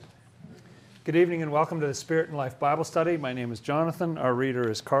Good evening and welcome to the Spirit and Life Bible Study. My name is Jonathan. Our reader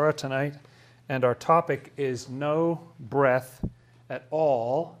is Cara tonight. And our topic is no breath at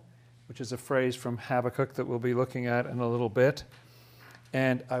all, which is a phrase from Habakkuk that we'll be looking at in a little bit.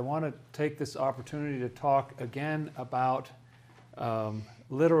 And I want to take this opportunity to talk again about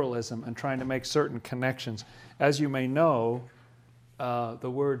literalism and trying to make certain connections. As you may know, the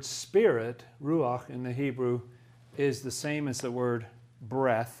word spirit, ruach in the Hebrew, is the same as the word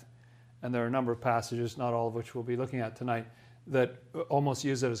breath. And there are a number of passages, not all of which we'll be looking at tonight, that almost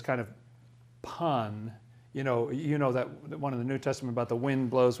use it as kind of pun. You know that one in the New Testament about the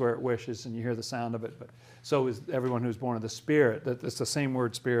wind blows where it wishes and you hear the sound of it. But so is everyone who's born of the Spirit. It's the same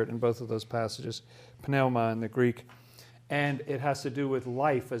word spirit in both of those passages, pneuma in the Greek. And it has to do with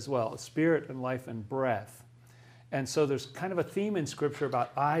life as well, spirit and life and breath. And so there's kind of a theme in Scripture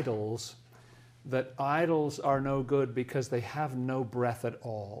about idols, that idols are no good because they have no breath at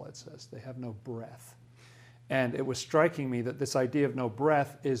all, it says. They have no breath. And it was striking me that this idea of no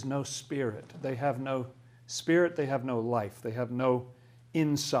breath is no spirit. They have no spirit, they have no life. They have no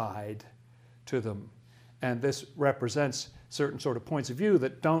inside to them. And this represents certain sort of points of view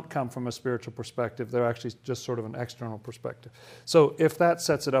that don't come from a spiritual perspective. They're actually just sort of an external perspective. So if that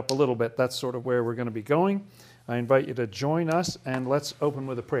sets it up a little bit, that's sort of where we're going to be going. I invite you to join us, and let's open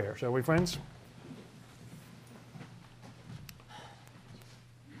with a prayer. Shall we, friends?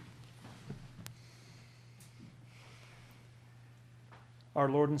 Our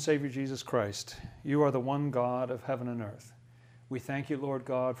Lord and Savior Jesus Christ, you are the one God of heaven and earth. We thank you, Lord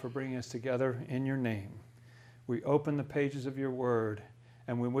God, for bringing us together in your name. We open the pages of your word,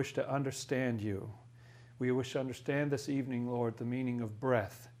 and we wish to understand you. We wish to understand this evening, Lord, the meaning of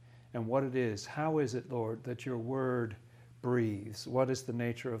breath and what it is. How is it, Lord, that your word breathes? What is the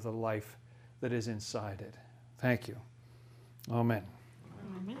nature of the life that is inside it? Thank you. Amen.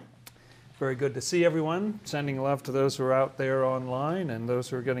 Amen. Very good to see everyone. Sending love to those who are out there online and those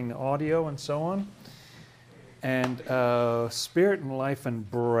who are getting the audio and so on. And spirit and life and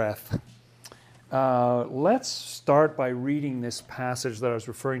breath. Let's start by reading this passage that I was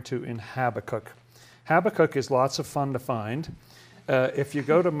referring to in Habakkuk. Habakkuk is lots of fun to find. If you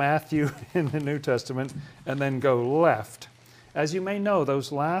go to Matthew in the New Testament and then go left, as you may know,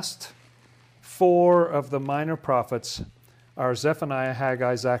 those last four of the minor prophets are Zephaniah,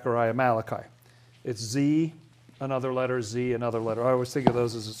 Haggai, Zechariah, Malachi. It's Z, another letter, Z, another letter. I always think of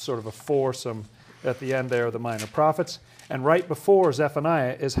those as sort of a foursome at the end there of the minor prophets. And right before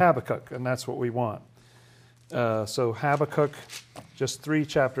Zephaniah is Habakkuk, and that's what we want. So Habakkuk, just 3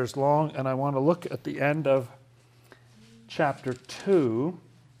 chapters long, and I want to look at the end of chapter 2.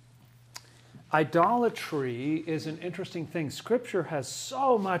 Idolatry is an interesting thing. Scripture has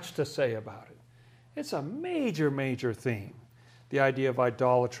so much to say about it. It's a major, major theme. The idea of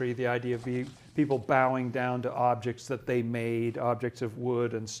idolatry, the idea of people bowing down to objects that they made, objects of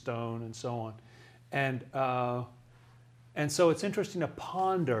wood and stone and so on. And so it's interesting to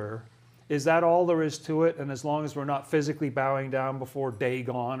ponder, is that all there is to it? And as long as we're not physically bowing down before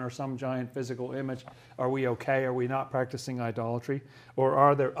Dagon or some giant physical image, are we okay? Are we not practicing idolatry? Or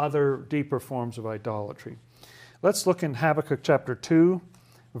are there other deeper forms of idolatry? Let's look in Habakkuk chapter 2,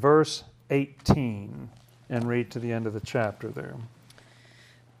 verse 18, and read to the end of the chapter there.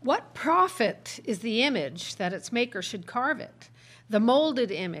 What profit is the image that its maker should carve it? The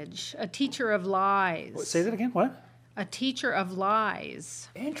molded image, a teacher of lies. Say that again, what? A teacher of lies.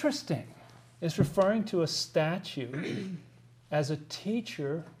 Interesting. It's referring to a statue as a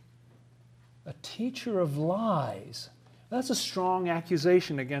teacher of lies. That's a strong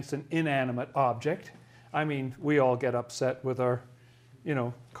accusation against an inanimate object. I mean, we all get upset with our,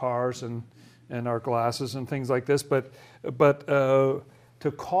 cars and our glasses and things like this, but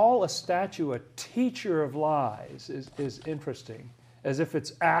to call a statue a teacher of lies is interesting, as if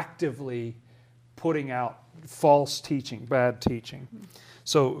it's actively putting out false teaching, bad teaching.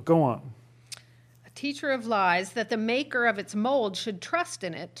 So go on. A teacher of lies, that the maker of its mold should trust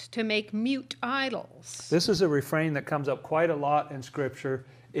in it to make mute idols. This is a refrain that comes up quite a lot in Scripture,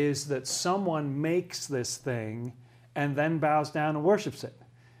 is that someone makes this thing and then bows down and worships it.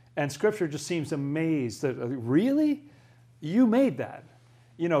 And Scripture just seems amazed that, really? You made that.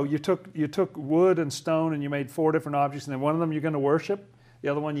 You took wood and stone and you made 4 different objects, and then one of them you're going to worship, the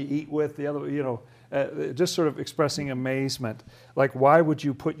other one you eat with, the other, just sort of expressing amazement. Like, why would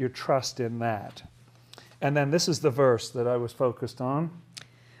you put your trust in that? And then this is the verse that I was focused on.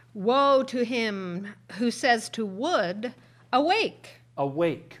 Woe to him who says to wood, awake.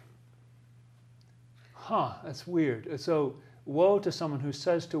 Awake. That's weird. So, woe to someone who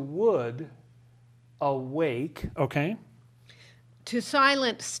says to wood, awake. Okay. To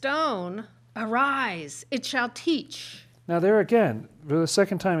silent stone, Arise, it shall teach. Now there again, for the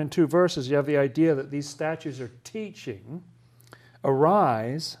second time in 2 verses, you have the idea that these statues are teaching.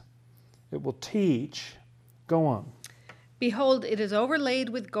 Arise, it will teach. Go on. Behold, it is overlaid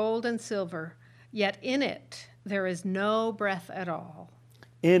with gold and silver, yet in it there is no breath at all.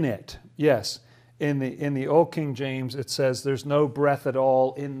 In it, yes. In the Old King James, it says there's no breath at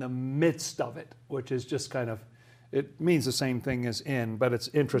all in the midst of it, which is just kind of, it means the same thing as in, but it's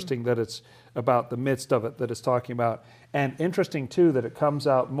interesting that it's about the midst of it that it's talking about. And interesting, too, that it comes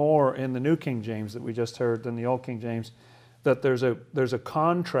out more in the New King James that we just heard than the Old King James, that there's a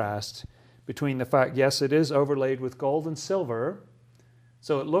contrast between the fact, yes, it is overlaid with gold and silver,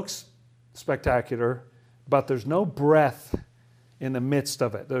 so it looks spectacular, but there's no breath in the midst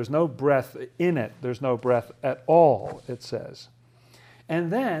of it. There's no breath in it. There's no breath at all, it says.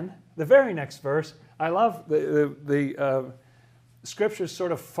 And then, the very next verse, I love the Scripture's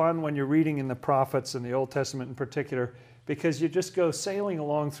sort of fun when you're reading in the prophets and the Old Testament in particular, because you just go sailing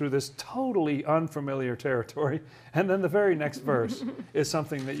along through this totally unfamiliar territory, and then the very next verse is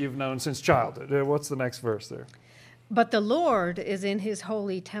something that you've known since childhood. What's the next verse there? But the Lord is in his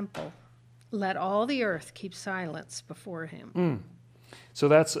holy temple. Let all the earth keep silence before him. So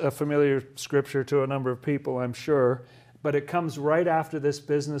that's a familiar scripture to a number of people, I'm sure, but it comes right after this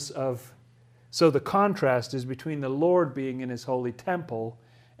business of, so the contrast is between the Lord being in his holy temple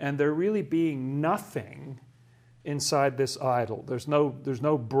and there really being nothing inside this idol. There's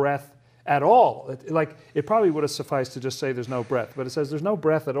no breath at all. It probably would have sufficed to just say there's no breath, but it says there's no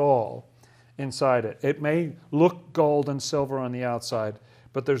breath at all inside it. It may look gold and silver on the outside,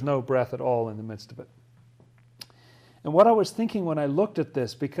 but there's no breath at all in the midst of it. And what I was thinking when I looked at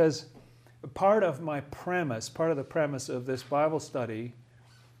this, because part of the premise of this Bible study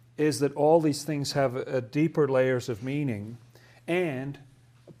is that all these things have deeper layers of meaning, and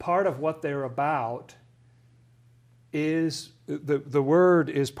part of what they're about is the word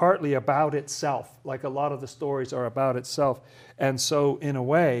is partly about itself, like a lot of the stories are about itself. And so in a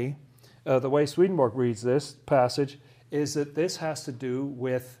way, the way Swedenborg reads this passage is that this has to do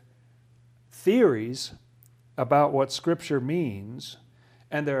with theories about what Scripture means,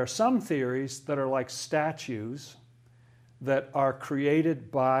 and there are some theories that are like statues that are created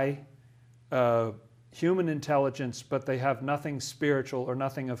by human intelligence, but they have nothing spiritual or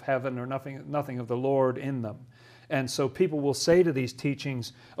nothing of heaven or nothing of the Lord in them. And so people will say to these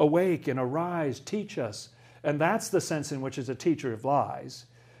teachings, awake and arise, teach us. And that's the sense in which it's a teacher of lies.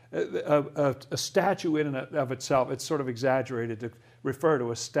 A statue in and of itself, it's sort of exaggerated to refer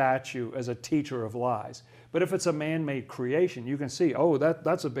to a statue as a teacher of lies. But if it's a man-made creation, you can see,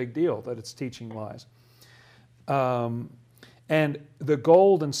 that's a big deal that it's teaching lies. And the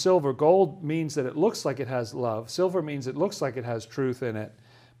gold and silver, gold means that it looks like it has love. Silver means it looks like it has truth in it.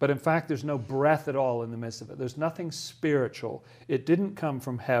 But in fact, there's no breath at all in the midst of it. There's nothing spiritual. It didn't come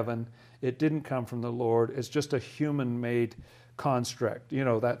from heaven. It didn't come from the Lord. It's just a human-made construct. You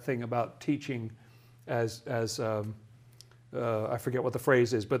know, that thing about teaching as I forget what the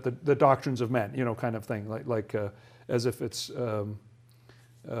phrase is, but the doctrines of men, kind of thing, like as if it's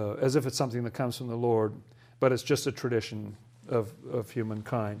something that comes from the Lord, but it's just a tradition of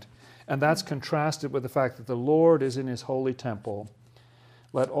humankind. And that's contrasted with the fact that the Lord is in his holy temple.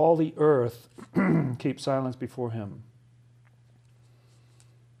 Let all the earth keep silence before him.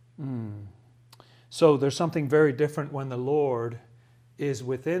 So there's something very different when the Lord is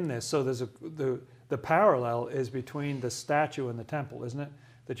within this. So there's the parallel is between the statue and the temple, isn't it?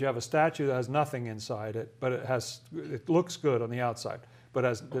 That you have a statue that has nothing inside it, but it looks good on the outside, but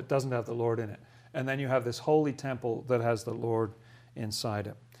it doesn't have the Lord in it. And then you have this holy temple that has the Lord inside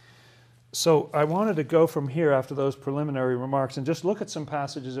it. So I wanted to go from here after those preliminary remarks and just look at some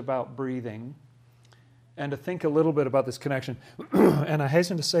passages about breathing and to think a little bit about this connection. And I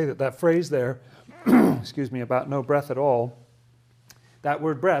hasten to say that phrase there, excuse me, about no breath at all, that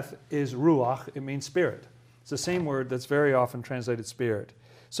word breath is ruach. It means spirit. It's the same word that's very often translated spirit.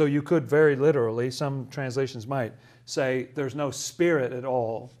 So you could very literally, some translations might, say there's no spirit at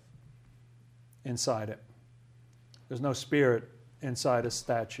all inside it. There's no spirit inside a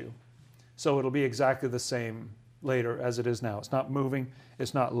statue. So it'll be exactly the same later as it is now. It's not moving,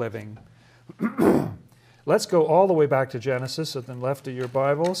 it's not living. Let's go all the way back to Genesis at the left of your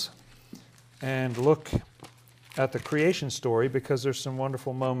Bibles and look at the creation story, because there's some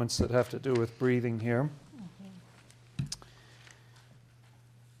wonderful moments that have to do with breathing here.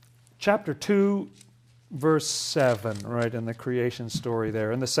 Chapter 2, verse 7, right, in the creation story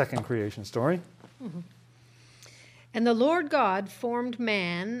there, in the second creation story. And the Lord God formed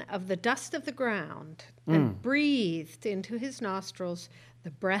man of the dust of the ground and breathed into his nostrils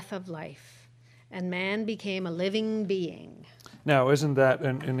the breath of life, and man became a living being. Now, isn't that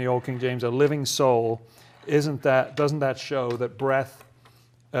in the Old King James a living soul? Doesn't that show that breath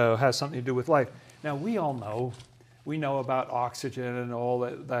has something to do with life? Now, we know about oxygen and all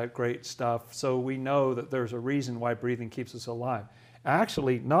that great stuff, so we know that there's a reason why breathing keeps us alive.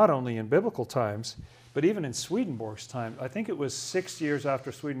 Actually, not only in biblical times, but even in Swedenborg's time, I think it was 6 years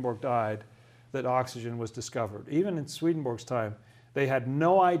after Swedenborg died that oxygen was discovered. Even in Swedenborg's time, they had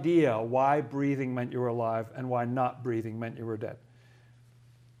no idea why breathing meant you were alive and why not breathing meant you were dead.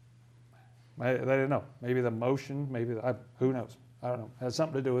 They didn't know. Maybe the motion, who knows? I don't know. It has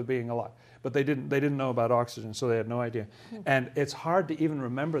something to do with being alive. But they didn't know about oxygen, so they had no idea. And it's hard to even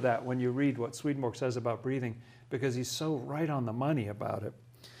remember that when you read what Swedenborg says about breathing, because he's so right on the money about it,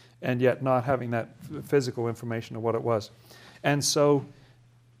 and yet not having that physical information of what it was. And so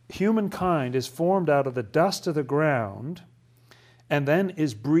humankind is formed out of the dust of the ground and then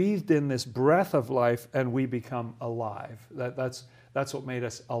is breathed in this breath of life, and we become alive. That's what made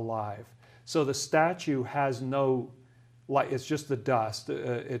us alive. So the statue has no life. It's just the dust.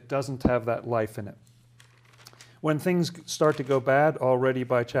 It doesn't have that life in it. When things start to go bad, already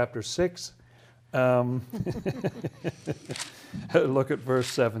by chapter 6, look at verse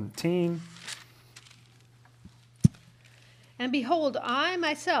 17. And behold, I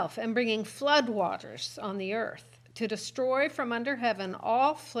myself am bringing flood waters on the earth to destroy from under heaven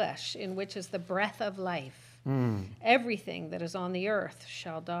all flesh in which is the breath of life. Everything that is on the earth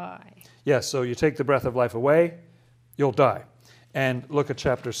shall die. Yes, so you take the breath of life away, you'll die. And look at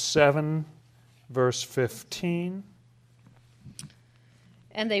chapter 7, verse 15.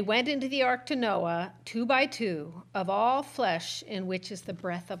 And they went into the ark to Noah, 2 by 2, of all flesh in which is the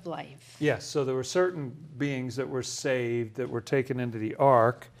breath of life. Yes, so there were certain beings that were saved, that were taken into the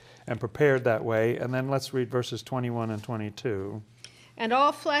ark and prepared that way. And then let's read verses 21 and 22. And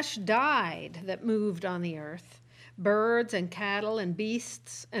all flesh died that moved on the earth, birds and cattle and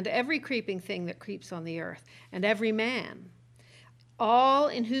beasts, and every creeping thing that creeps on the earth, and every man, all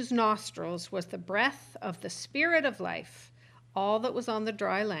in whose nostrils was the breath of the Spirit of life. All that was on the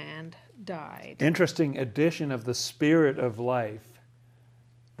dry land died. Interesting addition of the Spirit of life,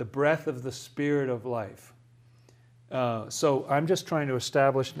 the breath of the Spirit of life. So I'm just trying to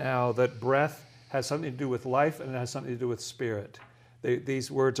establish now that breath has something to do with life and it has something to do with spirit.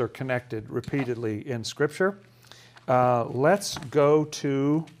 These words are connected repeatedly in Scripture. Let's go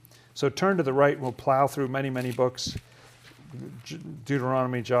to, so turn to the right and we'll plow through many, many books.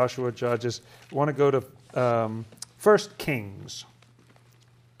 Deuteronomy, Joshua, Judges. I want to go to 1 Kings.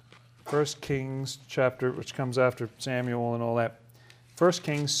 1 Kings chapter, which comes after Samuel and all that. 1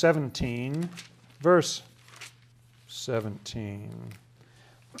 Kings 17, verse 17.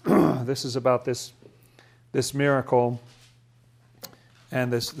 This is about this miracle,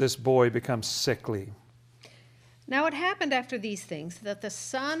 and this boy becomes sickly. Now it happened after these things that the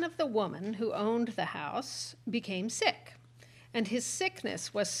son of the woman who owned the house became sick. And his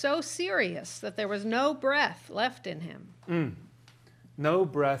sickness was so serious that there was no breath left in him. No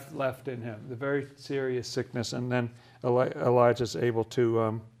breath left in him. The very serious sickness. And then Elijah's able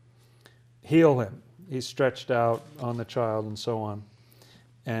to heal him. He's stretched out on the child and so on,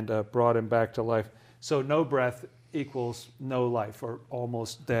 and brought him back to life. So no breath equals no life, or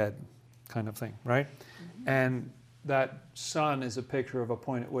almost dead kind of thing, right? Mm-hmm. And that son is a picture of a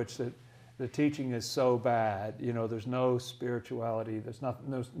point at which the teaching is so bad, there's no spirituality, there's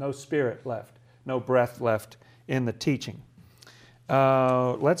no spirit left, no breath left in the teaching.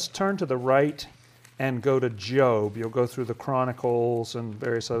 Let's turn to the right and go to Job. You'll go through the Chronicles and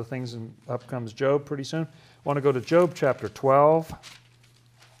various other things, and up comes Job pretty soon. I want to go to Job chapter 12.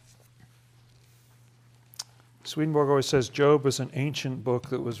 Swedenborg always says Job is an ancient book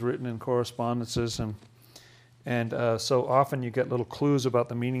that was written in correspondences, and so often you get little clues about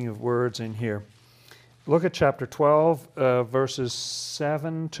the meaning of words in here. Look at chapter 12, verses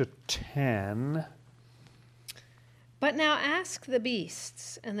 7 to 10. But now ask the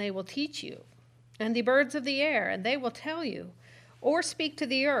beasts, and they will teach you, and the birds of the air, and they will tell you, or speak to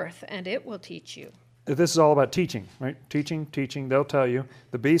the earth, and it will teach you. This is all about teaching, right? Teaching, they'll tell you.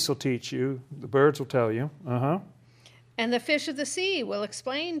 The beasts will teach you. The birds will tell you. And the fish of the sea will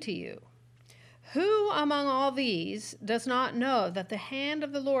explain to you. Who among all these does not know that the hand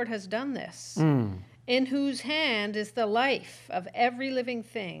of the Lord has done this? In whose hand is the life of every living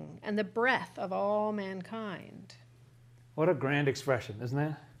thing and the breath of all mankind? What a grand expression, isn't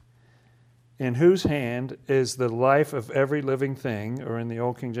it? In whose hand is the life of every living thing, or in the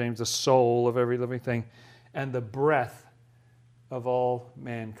Old King James, the soul of every living thing, and the breath of all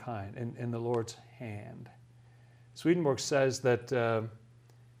mankind, in the Lord's hand. Swedenborg says that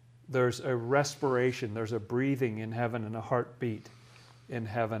there's a respiration, there's a breathing in heaven and a heartbeat in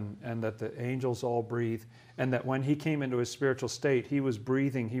heaven, and that the angels all breathe, and that when he came into his spiritual state, he was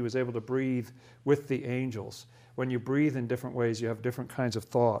breathing, he was able to breathe with the angels. When you breathe in different ways, you have different kinds of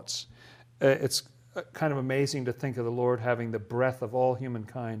thoughts. It's kind of amazing to think of the Lord having the breath of all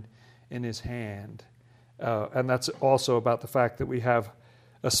humankind in his hand. And that's also about the fact that we have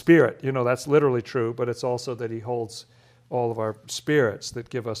a spirit. You know, that's literally true, but it's also that he holds all of our spirits that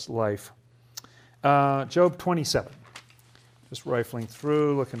give us life. Job 27. Just rifling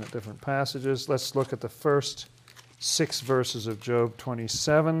through, looking at different passages. Let's look at the first 6 verses of Job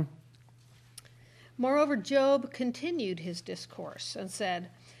 27. Moreover, Job continued his discourse and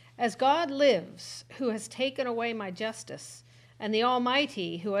said, "As God lives, who has taken away my justice, and the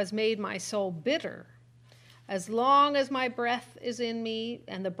Almighty, who has made my soul bitter, as long as my breath is in me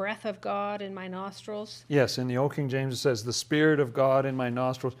and the breath of God in my nostrils." Yes, in the Old King James it says, "The Spirit of God in my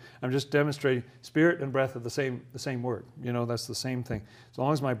nostrils." I'm just demonstrating spirit and breath are the same word. You know, that's the same thing. As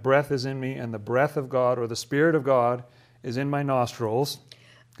long as my breath is in me and the breath of God, or the Spirit of God, is in my nostrils.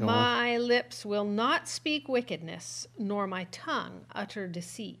 My lips will not speak wickedness, nor my tongue utter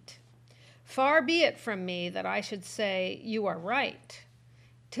deceit. Far be it from me that I should say, "You are right."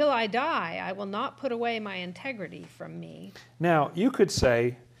 Till I die, I will not put away my integrity from me. Now, you could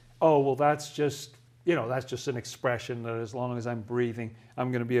say, oh, well, that's just an expression that as long as I'm breathing, I'm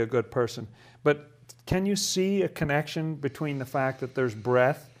going to be a good person. But can you see a connection between the fact that there's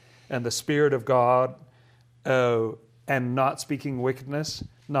breath and the Spirit of God and not speaking wickedness,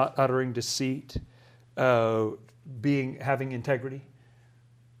 not uttering deceit, having integrity?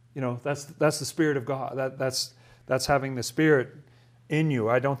 You know, that's the Spirit of God. That's having the Spirit in you.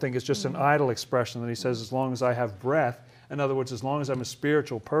 I don't think it's just an idle expression that he says, as long as I have breath. In other words, as long as I'm a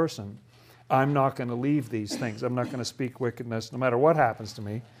spiritual person, I'm not going to leave these things. I'm not going to speak wickedness no matter what happens to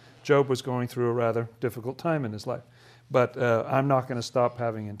me. Job was going through a rather difficult time in his life. But I'm not going to stop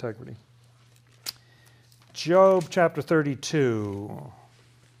having integrity. Job chapter 32.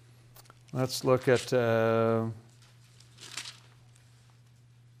 Let's look at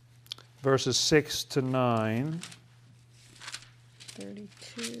verses 6 to 9.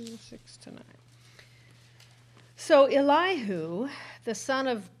 32, 6 to 9. So Elihu, the son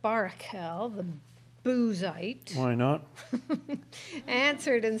of Barachel, the Buzite, Why not?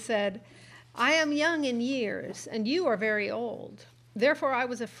 answered and said, "I am young in years, and you are very old. Therefore I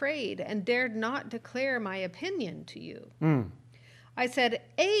was afraid and dared not declare my opinion to you. I said,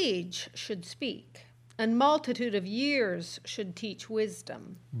 age should speak, and multitude of years should teach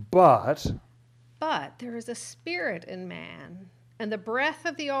wisdom. But there is a spirit in man, and the breath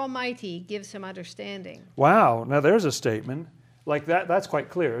of the Almighty gives him understanding." wow, now there's a statement. Like that's quite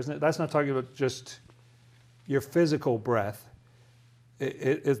clear, isn't it? That's not talking about just your physical breath.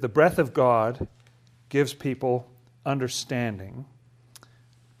 It is the breath of God gives people understanding.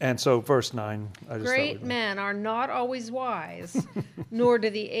 And so verse 9. Great men are not always wise, nor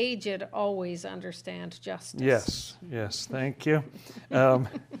do the aged always understand justice. Yes, thank you.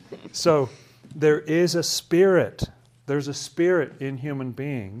 So there is a spirit. There's a spirit in human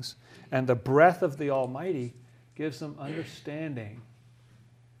beings, and the breath of the Almighty gives them understanding.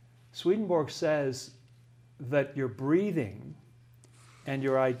 Swedenborg says that your breathing and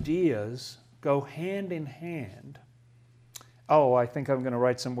your ideas go hand in hand. Oh, I think I'm going to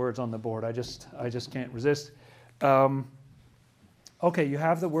write some words on the board. I just can't resist. Okay, you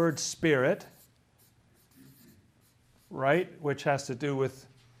have the word spirit, right, which has to do with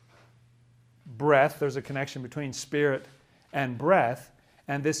breath. There's a connection between spirit and breath.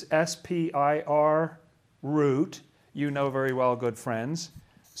 And this S-P-I-R root, you know very well, good friends.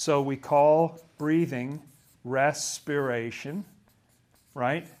 So we call breathing respiration,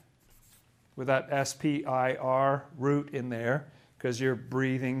 right? With that S-P-I-R root in there, because you're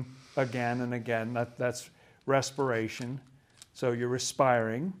breathing again and again. That's respiration. So you're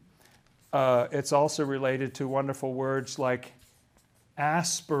respiring. It's also related to wonderful words like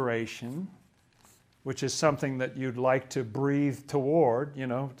aspiration, which is something that you'd like to breathe toward,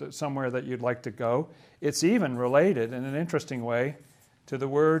 to somewhere that you'd like to go. It's even related in an interesting way to the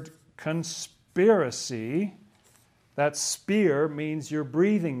word conspiracy. That spear means you're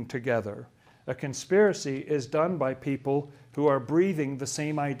breathing together. A conspiracy is done by people who are breathing the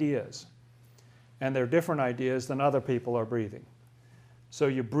same ideas. And they're different ideas than other people are breathing. So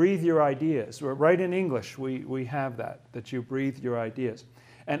you breathe your ideas. Right in English, we have that you breathe your ideas.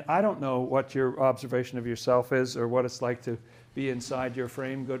 And I don't know what your observation of yourself is or what it's like to be inside your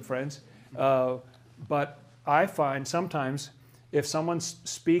frame, good friends. But I find sometimes if someone's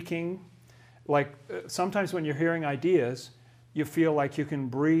speaking, like sometimes when you're hearing ideas, you feel like you can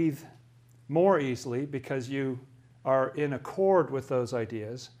breathe more easily because you are in accord with those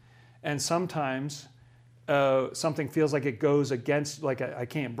ideas. And sometimes something feels like it goes against, like I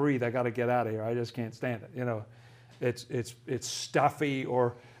can't breathe, I got to get out of here, I just can't stand it. You know, it's stuffy,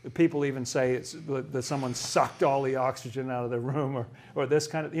 or people even say it's that someone sucked all the oxygen out of the room, or this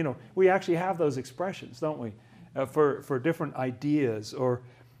kind of, you know, we actually have those expressions, don't we, for different ideas.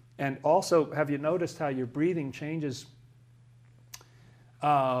 And also, have you noticed how your breathing changes?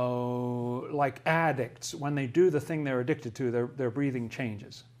 Like addicts, when they do the thing they're addicted to, their breathing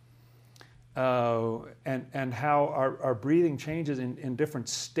changes. And how our breathing changes in different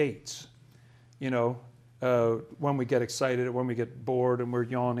states. You know, when we get excited, or when we get bored and we're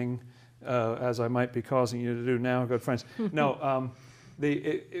yawning, as I might be causing you to do now, good friends. No,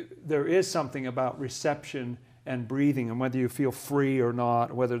 there is something about reception and breathing, and whether you feel free or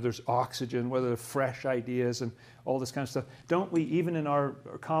not, whether there's oxygen, whether there's fresh ideas and all this kind of stuff. Don't we, even in our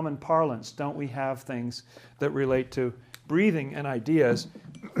common parlance, don't we have things that relate to breathing and ideas?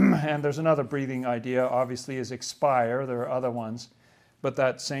 And there's another breathing idea, obviously, is expire. There are other ones. But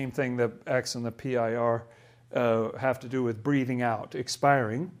that same thing, the X and the PIR, have to do with breathing out,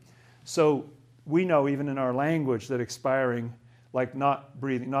 expiring. So we know even in our language that expiring, like not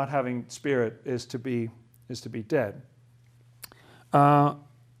breathing, not having spirit, is to be dead.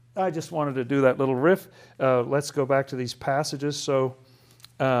 I just wanted to do that little riff. Let's go back to these passages. So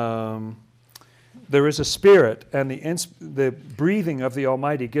there is a spirit, and the breathing of the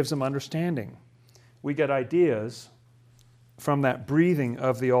Almighty gives them understanding. We get ideas from that breathing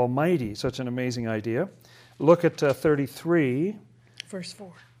of the Almighty. Such an amazing idea. Look at 33. Verse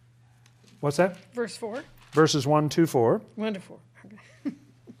 4. What's that? Verse 4. Verses 1 to 4. Wonderful. Okay.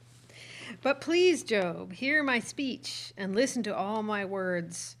 But please, Job, hear my speech and listen to all my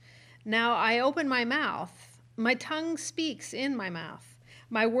words. Now I open my mouth. My tongue speaks in my mouth.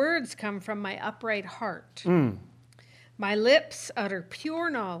 My words come from my upright heart. My lips utter pure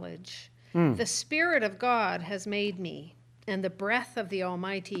knowledge. The Spirit of God has made me, and the breath of the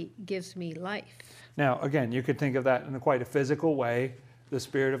Almighty gives me life. Now, again, you could think of that in quite a physical way, the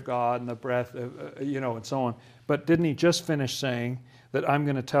Spirit of God and the breath, and so on. But didn't he just finish saying that I'm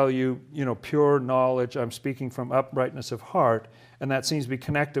going to tell you, pure knowledge, I'm speaking from uprightness of heart, and that seems to be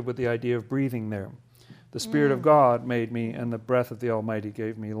connected with the idea of breathing there. The Spirit of God made me, and the breath of the Almighty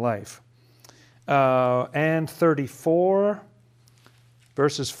gave me life. And 34,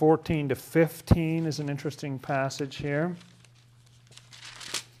 verses 14 to 15 is an interesting passage here.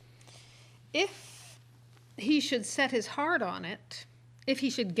 If he should set his heart on it, if he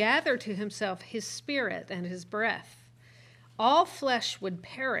should gather to himself his spirit and his breath, all flesh would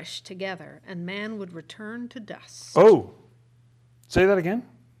perish together, and man would return to dust. Oh, say that again.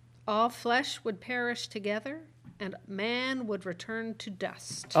 All flesh would perish together, and man would return to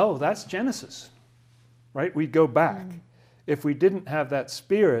dust. Oh, that's Genesis, right? We'd go back. If we didn't have that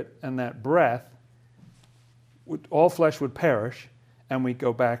spirit and that breath, all flesh would perish, and we'd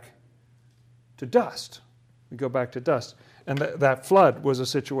go back to dust. We'd go back to dust. And that flood was a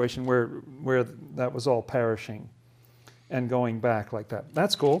situation where that was all perishing and going back like that.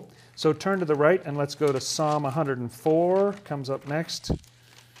 That's cool. So turn to the right, and let's go to Psalm 104. Comes up next.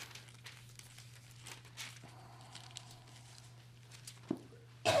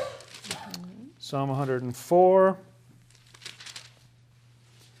 Psalm 104,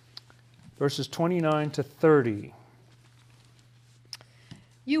 verses 29 to 30.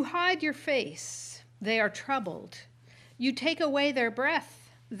 You hide your face, they are troubled. You take away their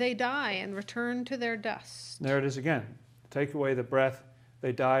breath, they die and return to their dust. There it is again. Take away the breath,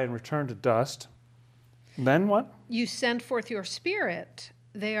 they die and return to dust. And then what? You send forth your spirit,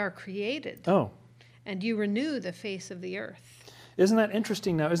 they are created. Oh. And you renew the face of the earth. Isn't that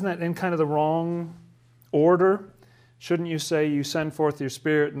interesting now? Isn't that in kind of the wrong order? Shouldn't you say you send forth your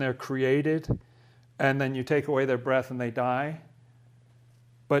spirit and they're created, and then you take away their breath and they die?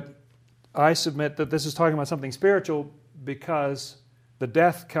 But I submit that this is talking about something spiritual because the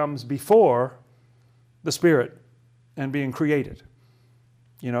death comes before the spirit and being created,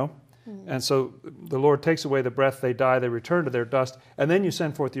 And so the Lord takes away the breath, they die, they return to their dust, and then you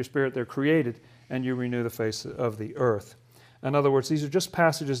send forth your spirit, they're created, and you renew the face of the earth. In other words, these are just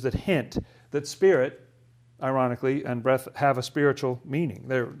passages that hint that spirit, ironically, and breath have a spiritual meaning.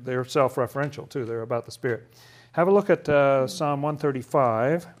 They're self-referential, too. They're about the spirit. Have a look at Psalm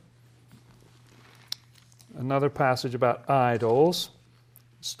 135, another passage about idols.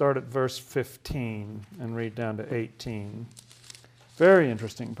 Start at verse 15 and read down to 18. Very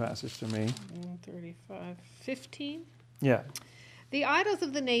interesting passage to me. 135, 15. Yeah. The idols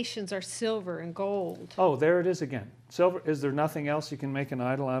of the nations are silver and gold. Oh, there it is again. Silver. Is there nothing else you can make an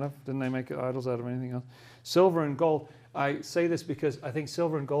idol out of? Didn't they make idols out of anything else? Silver and gold. I say this because I think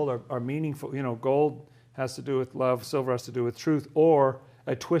silver and gold are meaningful. You know, gold has to do with love, silver has to do with truth, or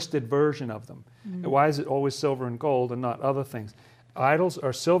a twisted version of them. Mm-hmm. Why is it always silver and gold and not other things? Idols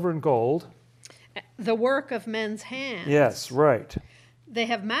are silver and gold. The work of men's hands. Yes, right. They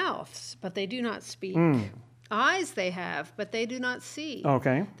have mouths, but they do not speak. Eyes they have, but they do not see.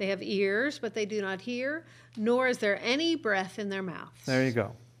 Okay. They have ears, but they do not hear, nor is there any breath in their mouths. There you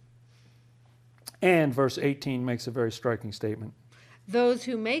go. And verse 18 makes a very striking statement. Those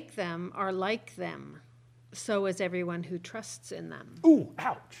who make them are like them. So is everyone who trusts in them. Ooh,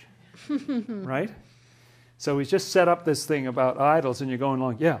 ouch. Right? So he's just set up this thing about idols, and you're going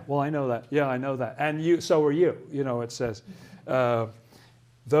along, yeah, well, I know that. Yeah, I know that. And you, so are you. You know, it says,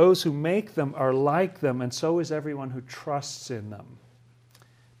 those who make them are like them, and so is everyone who trusts in them.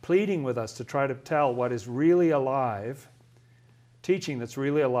 Pleading with us to try to tell what is really alive, teaching that's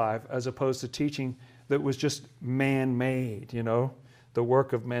really alive, as opposed to teaching that was just man-made, you know, the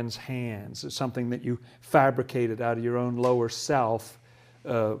work of men's hands. It's something that you fabricated out of your own lower self,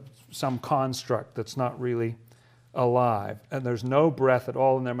 some construct that's not really alive. And there's no breath at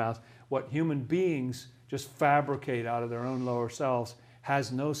all in their mouth. What human beings just fabricate out of their own lower selves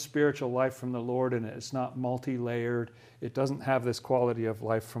has no spiritual life from the Lord in it. It's not multi-layered. It doesn't have this quality of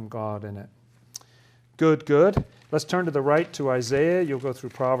life from God in it. Good, good. Let's turn to the right to Isaiah. You'll go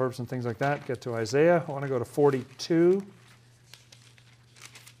through Proverbs and things like that. Get to Isaiah. I want to go to 42.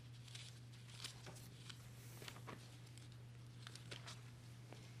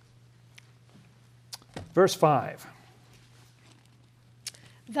 Verse 5.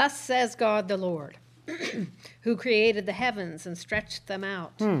 Thus says God the Lord, who created the heavens and stretched them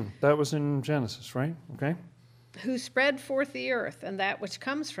out. That was in Genesis, right? Okay. Who spread forth the earth and that which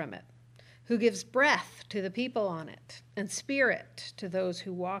comes from it. Who gives breath to the people on it and spirit to those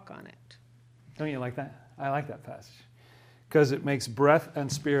who walk on it. Don't you like that? I like that passage. Because it makes breath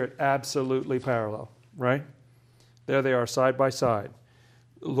and spirit absolutely parallel, right? There they are side by side.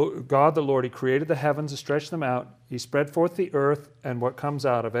 God the Lord, He created the heavens and stretched them out. He spread forth the earth and what comes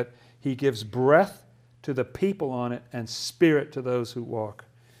out of it. He gives breath to the people on it and spirit to those who walk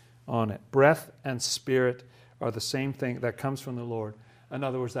on it. Breath and spirit are the same thing that comes from the Lord. In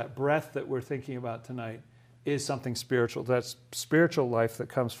other words, that breath that we're thinking about tonight is something spiritual. That's spiritual life that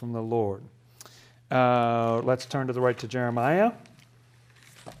comes from the Lord. Let's turn to the right to Jeremiah.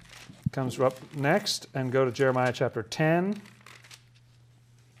 Comes up next, and go to Jeremiah chapter 10.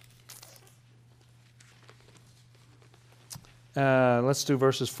 Let's do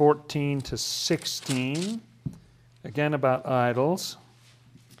verses 14 to 16. Again about idols.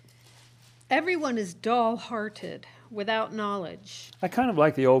 Everyone is dull-hearted, without knowledge. I kind of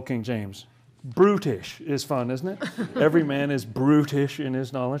like the old King James. Brutish is fun, isn't it? Every man is brutish in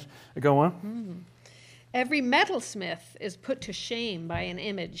his knowledge. Go on. Every metalsmith is put to shame by an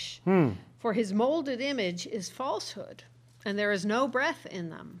image, for his molded image is falsehood, and there is no breath in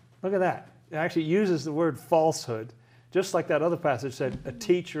them. Look at that. It actually uses the word falsehood, just like that other passage said, a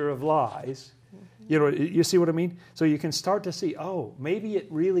teacher of lies. You know, you see what I mean? So you can start to see, oh, maybe it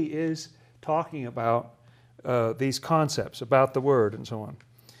really is talking about these concepts, about the word and so on.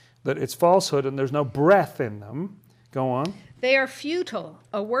 That it's falsehood and there's no breath in them. Go on. They are futile,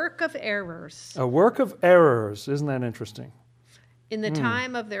 a work of errors. A work of errors. Isn't that interesting? In the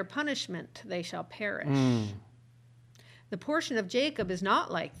time of their punishment, they shall perish. The portion of Jacob is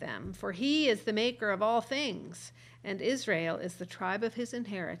not like them, for he is the maker of all things, and Israel is the tribe of his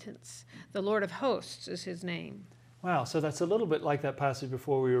inheritance. The Lord of hosts is his name. Wow, so that's a little bit like that passage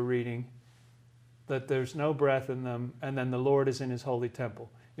before we were reading, that there's no breath in them, and then the Lord is in his holy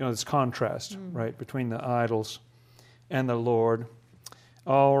temple. You know, this contrast, right, between the idols and the Lord.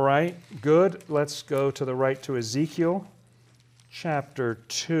 All right, good. Let's go to the right to Ezekiel, chapter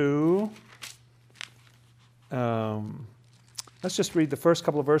 2. Let's just read the first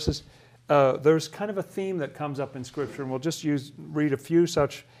couple of verses. There's kind of a theme that comes up in Scripture, and we'll just read a few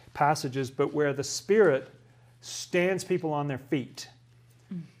such passages, but where the Spirit stands people on their feet.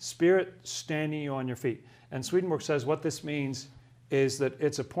 Spirit standing you on your feet. And Swedenborg says what this means is that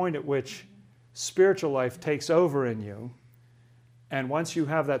it's a point at which spiritual life takes over in you, and once you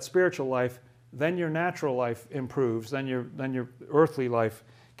have that spiritual life, then your natural life improves, then your earthly life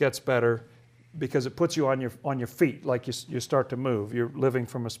gets better, because it puts you on your feet, like you start to move. You're living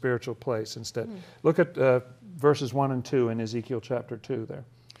from a spiritual place instead. Look at verses 1 and 2 in Ezekiel chapter 2 there.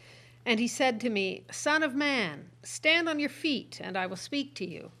 And he said to me, Son of man, stand on your feet, and I will speak to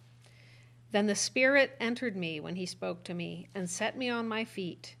you. Then the Spirit entered me when he spoke to me and set me on my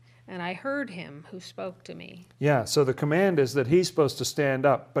feet, and I heard him who spoke to me. Yeah, so the command is that he's supposed to stand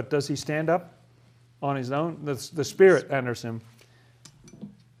up, but does he stand up on his own? The Spirit enters him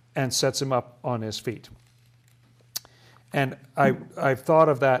and sets him up on his feet. And I've thought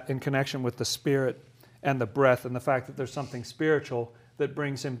of that in connection with the Spirit and the breath and the fact that there's something spiritual that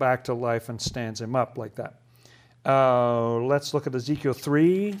brings him back to life and stands him up like that. Let's look at Ezekiel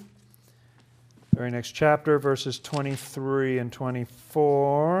 3, very next chapter, verses 23 and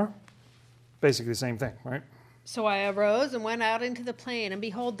 24. Basically the same thing, right? So I arose and went out into the plain, and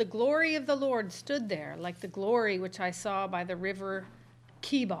behold, the glory of the Lord stood there, like the glory which I saw by the river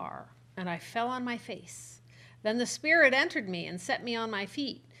Chebar, and I fell on my face. Then the Spirit entered me and set me on my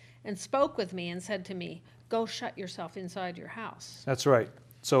feet, and spoke with me and said to me, go shut yourself inside your house. That's right.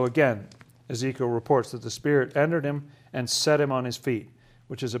 So again, Ezekiel reports that the Spirit entered him and set him on his feet,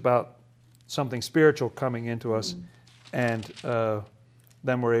 which is about something spiritual coming into us, and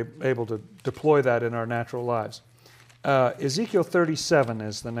then we're able to deploy that in our natural lives. Ezekiel 37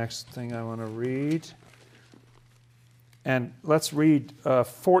 is the next thing I want to read. And let's read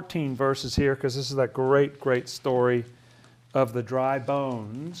 14 verses here, because this is that great story of the dry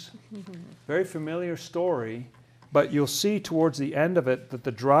bones. Very familiar story, but you'll see towards the end of it that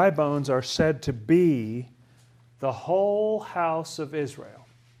the dry bones are said to be the whole house of Israel.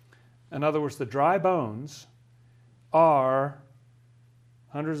 In other words, the dry bones are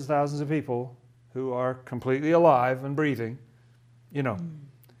hundreds of thousands of people who are completely alive and breathing, you know.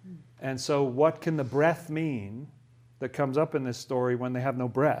 And so what can the breath mean that comes up in this story when they have no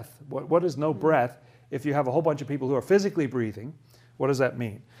breath? What is no breath if you have a whole bunch of people who are physically breathing? What does that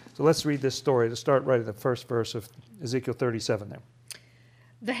mean? So let's read this story to start right at the first verse of Ezekiel 37 there.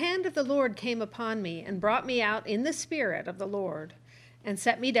 The hand of the Lord came upon me and brought me out in the Spirit of the Lord and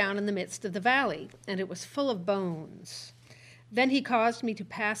set me down in the midst of the valley, and it was full of bones. Then he caused me to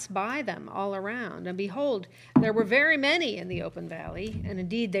pass by them all around, and behold, there were very many in the open valley, and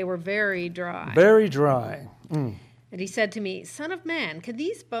indeed they were very dry. Very dry. And he said to me, Son of man, can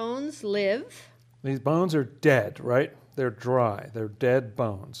these bones live? These bones are dead, right? They're dry. They're dead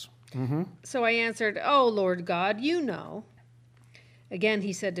bones. So I answered, Oh, Lord God, you know. Again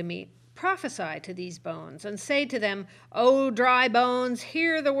he said to me, Prophesy to these bones, and say to them, O dry bones,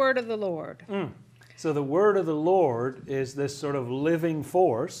 hear the word of the Lord. So the word of the Lord is this sort of living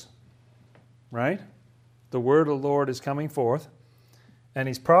force, right? The word of the Lord is coming forth, and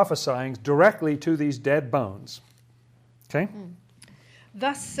he's prophesying directly to these dead bones. Okay?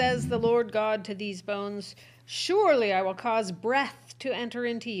 Thus says the Lord God to these bones, Surely I will cause breath to enter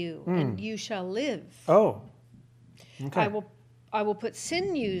into you, and you shall live. Oh, okay. I will put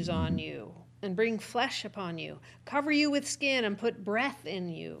sinews on you and bring flesh upon you, cover you with skin and put breath in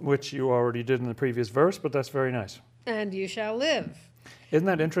you. Which you already did in the previous verse, but that's very nice. And you shall live. Isn't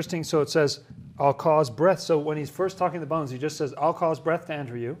that interesting? So it says, I'll cause breath. So when he's first talking to the bones, he just says, I'll cause breath to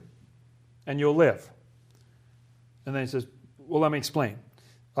enter you, and you'll live. And then he says, well, let me explain.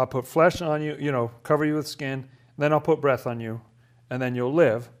 I'll put flesh on you, cover you with skin, then I'll put breath on you, and then you'll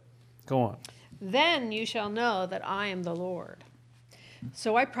live. Go on. Then you shall know that I am the Lord.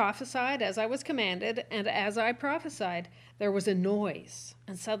 So I prophesied as I was commanded, and as I prophesied, there was a noise,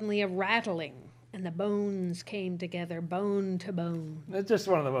 and suddenly a rattling, and the bones came together, bone to bone. It's just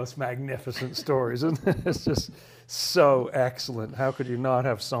one of the most magnificent stories, isn't it? It's just so excellent. How could you not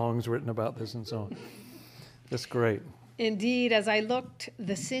have songs written about this and so on? It's great. Indeed, as I looked,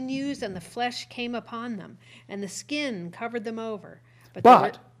 the sinews and the flesh came upon them, and the skin covered them over.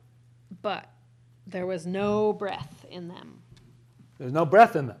 But there was no breath in them. There's no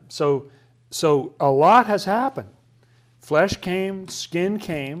breath in them. So a lot has happened. Flesh came, skin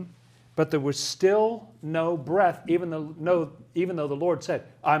came, but there was still no breath, even though the Lord said,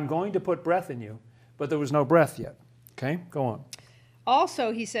 I'm going to put breath in you, but there was no breath yet. Okay, go on.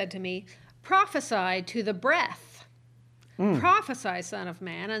 Also, he said to me, prophesy to the breath. Prophesy, Son of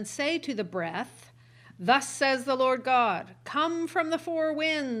Man, and say to the breath, Thus says the Lord God, come from the four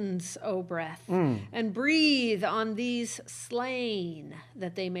winds, O breath, and breathe on these slain,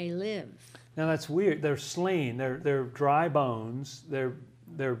 that they may live. Now that's weird. They're slain. They're dry bones.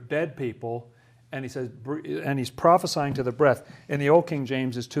 They're dead people. And he says, and he's prophesying to the breath. In the Old King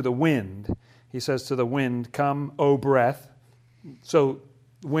James is to the wind. He says to the wind, come, O breath. So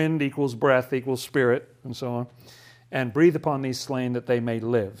wind equals breath equals spirit, and so on. And breathe upon these slain that they may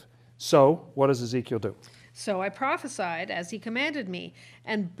live. So, what does Ezekiel do? So I prophesied as he commanded me,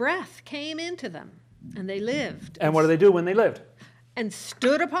 and breath came into them, and they lived. And what do they do when they lived? And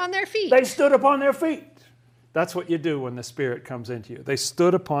stood upon their feet. They stood upon their feet. That's what you do when the Spirit comes into you. They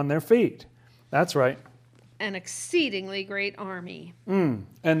stood upon their feet. That's right. an exceedingly great army. And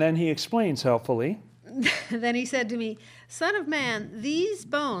then he explains helpfully. Then he said to me, Son of man, these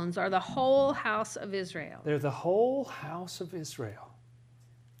bones are the whole house of Israel. They're the whole house of Israel.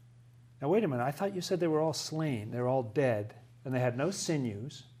 Now, wait a minute. I thought you said they were all slain. They were all dead, and they had no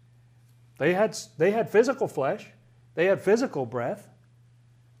sinews. They had physical flesh. They had physical breath.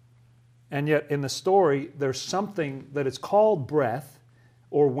 And yet, in the story, there's something that is called breath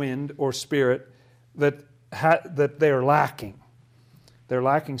or wind or spirit that they're lacking. They're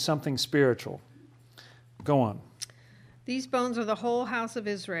lacking something spiritual. Go on. These bones are the whole house of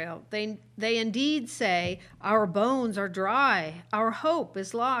Israel. They indeed say, Our bones are dry. Our hope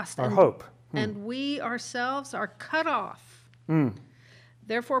is lost. Our hope. And we ourselves are cut off.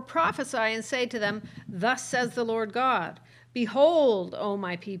 Therefore prophesy and say to them, Thus says the Lord God, Behold, O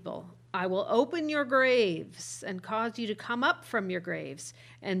my people, I will open your graves and cause you to come up from your graves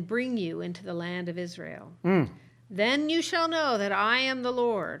and bring you into the land of Israel. Then you shall know that I am the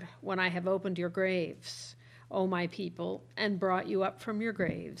Lord when I have opened your graves, O my people, and brought you up from your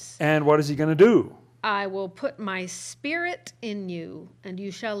graves. And what is he going to do? I will put my spirit in you, and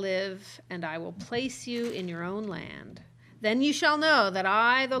you shall live, and I will place you in your own land. Then you shall know that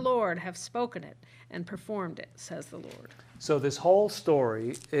I, the Lord, have spoken it and performed it, says the Lord. So this whole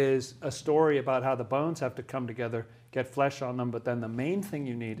story is a story about how the bones have to come together, get flesh on them, but then the main thing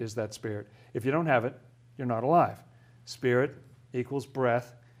you need is that spirit. If you don't have it, you're not alive. Spirit equals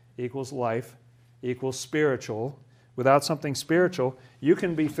breath, equals life, equals spiritual. Without something spiritual, you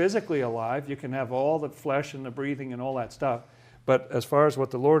can be physically alive, you can have all the flesh and the breathing and all that stuff, but as far as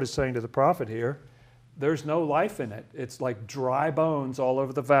what the Lord is saying to the prophet here, there's no life in it. It's like dry bones all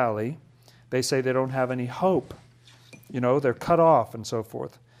over the valley. They say they don't have any hope. You know, they're cut off and so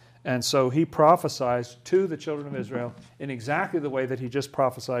forth. And so he prophesies to the children of Israel in exactly the way that he just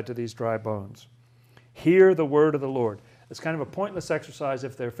prophesied to these dry bones. Hear the word of the Lord. It's kind of a pointless exercise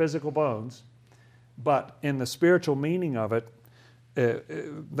if they're physical bones, but in the spiritual meaning of it,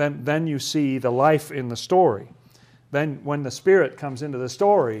 then you see the life in the story. Then when the Spirit comes into the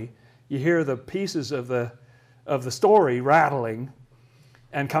story, you hear the pieces of the story rattling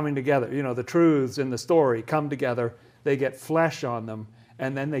and coming together. You know, the truths in the story come together, they get flesh on them,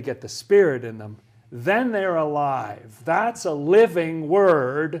 and then they get the Spirit in them. Then they're alive. That's a living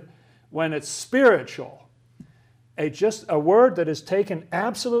word when it's spiritual. Just a word that is taken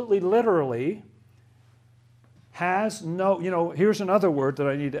absolutely literally has no, here's another word that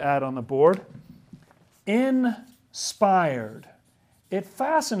I need to add on the board. Inspired. It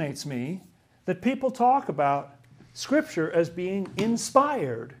fascinates me that people talk about Scripture as being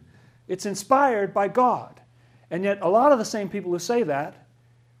inspired. It's inspired by God. And yet a lot of the same people who say that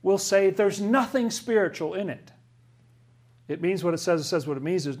will say there's nothing spiritual in it. It means what it says what it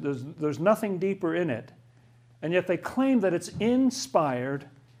means. There's nothing deeper in it. And yet they claim that it's inspired,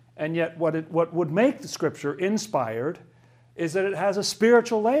 and yet what would make the Scripture inspired is that it has a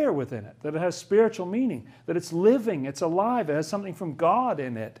spiritual layer within it, that it has spiritual meaning, that it's living, it's alive, it has something from God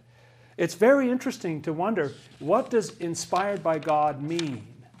in it. It's very interesting to wonder, what does inspired by God mean?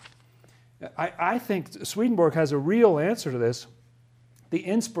 I think Swedenborg has a real answer to this. The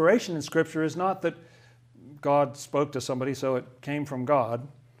inspiration in Scripture is not that God spoke to somebody, so it came from God.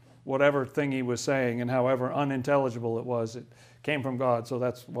 Whatever thing he was saying and however unintelligible it was, it came from God, so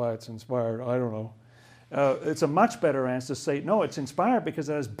that's why it's inspired. I don't know. It's a much better answer to say, no, it's inspired because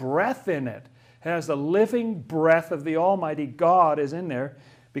it has breath in it. It has the living breath of the Almighty God is in there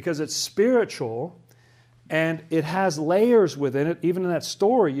because it's spiritual and it has layers within it. Even in that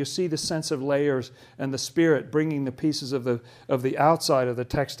story, you see the sense of layers and the Spirit bringing the pieces of the outside of the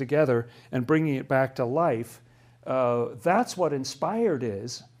text together and bringing it back to life. That's what inspired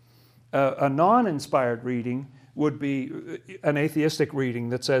is. A non-inspired reading would be an atheistic reading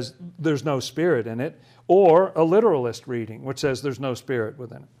that says there's no Spirit in it, or a literalist reading which says there's no Spirit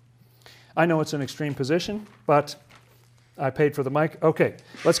within it. I know it's an extreme position, but I paid for the mic. Okay,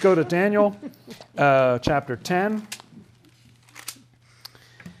 let's go to Daniel chapter 10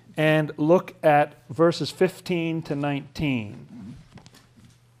 and look at verses 15 to 19.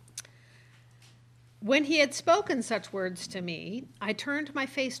 When he had spoken such words to me, I turned my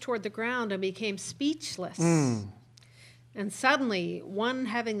face toward the ground and became speechless. And suddenly, one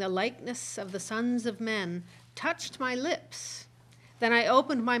having the likeness of the sons of men touched my lips. Then I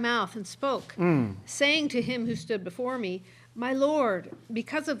opened my mouth and spoke, saying to him who stood before me, My Lord,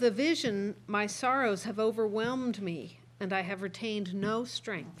 because of the vision, my sorrows have overwhelmed me, and I have retained no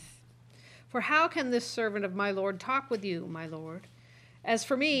strength. For how can this servant of my Lord talk with you, my Lord? As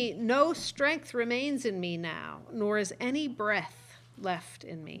for me, no strength remains in me now, nor is any breath left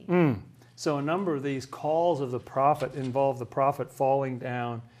in me. So a number of these calls of the prophet involve the prophet falling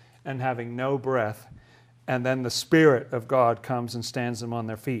down and having no breath, and then the Spirit of God comes and stands them on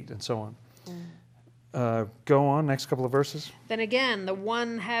their feet, and so on. Go on, next couple of verses. Then again, the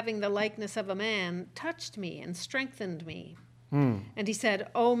one having the likeness of a man touched me and strengthened me. And he said,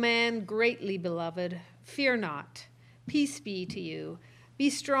 O man, greatly beloved, fear not. Peace be to you.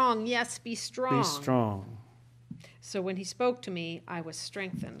 Be strong, yes, be strong. Be strong. So when he spoke to me, I was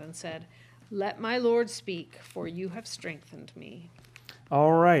strengthened and said, Let my Lord speak, for you have strengthened me.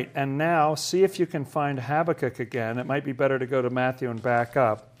 All right, and now see if you can find Habakkuk again. It might be better to go to Matthew and back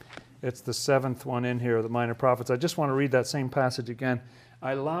up. It's the 7th one in here, the minor prophets. I just want to read that same passage again.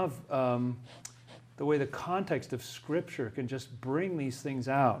 I love the way the context of Scripture can just bring these things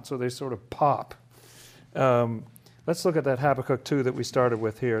out so they sort of pop. Let's look at that Habakkuk 2 that we started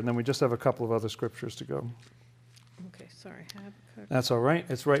with here, and then we just have a couple of other scriptures to go. Okay, sorry, Habakkuk. That's all right.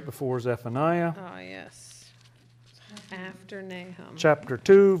 It's right before Zephaniah. Ah, yes. After Nahum. Chapter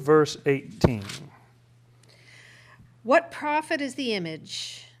 2, verse 18. What profit is the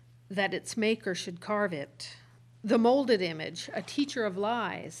image that its maker should carve it? The molded image, a teacher of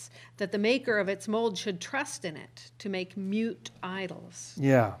lies, that the maker of its mold should trust in it to make mute idols.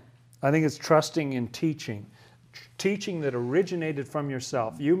 Yeah, I think it's trusting in teaching. Teaching that originated from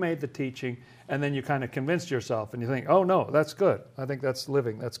yourself. You made the teaching, and then you kind of convinced yourself, and you think, oh no, that's good. I think that's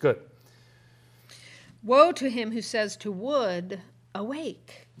living. That's good. Woe to him who says to wood,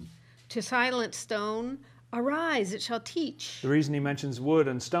 awake, to silent stone, arise, it shall teach. The reason he mentions wood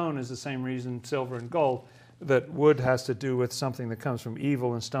and stone is the same reason silver and gold, that wood has to do with something that comes from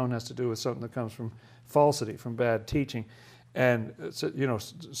evil, and stone has to do with something that comes from falsity, from bad teaching. And,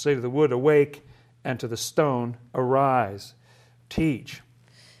 say to the wood, awake, and to the stone, arise, teach.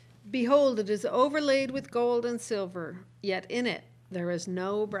 Behold, it is overlaid with gold and silver, yet in it there is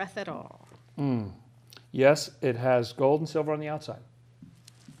no breath at all. Yes, it has gold and silver on the outside.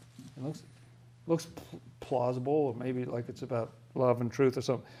 It looks plausible, or maybe like it's about love and truth or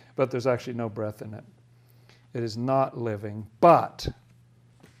something, but there's actually no breath in it. It is not living, but,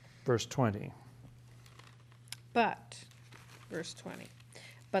 verse 20. But, verse 20,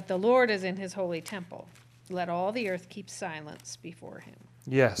 but the Lord is in his holy temple. Let all the earth keep silence before him.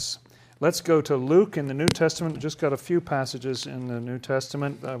 Yes. Let's go to Luke in the New Testament. Just got a few passages in the New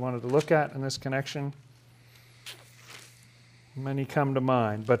Testament that I wanted to look at in this connection. Many come to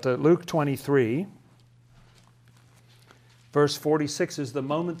mind. But Luke 23, verse 46 is the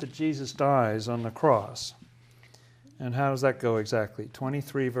moment that Jesus dies on the cross. And how does that go exactly?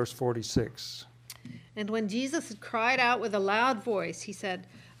 23, verse 46. And when Jesus had cried out with a loud voice, he said,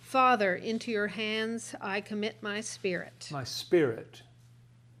 Father, into your hands I commit my spirit. My spirit.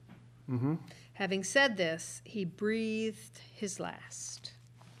 Mm-hmm. Having said this, he breathed his last.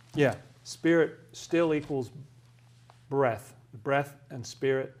 Yeah, spirit still equals breath. Breath and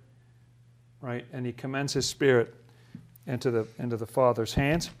spirit, right? And he commends his spirit into the Father's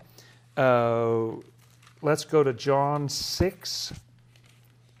hands. Let's go to John 6.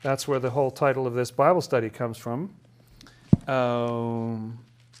 That's where the whole title of this Bible study comes from.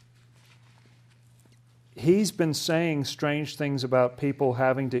 He's been saying strange things about people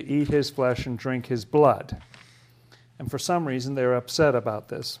having to eat his flesh and drink his blood. And for some reason, they're upset about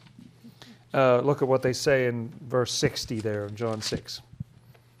this. Look at what they say in verse 60 there in John 6.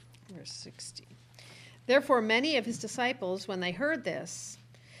 Verse 60. Therefore, many of his disciples, when they heard this,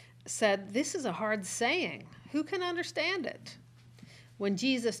 said, This is a hard saying. Who can understand it? When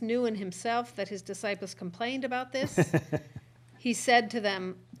Jesus knew in himself that his disciples complained about this, he said to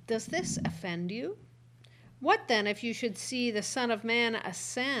them, Does this offend you? What then if you should see the Son of Man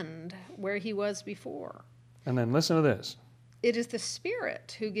ascend where he was before? And then listen to this. It is the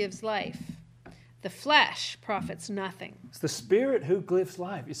Spirit who gives life. The flesh profits nothing. It's the Spirit who gives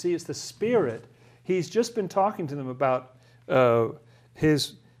life. You see, it's the Spirit. He's just been talking to them about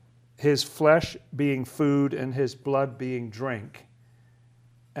his flesh being food and his blood being drink.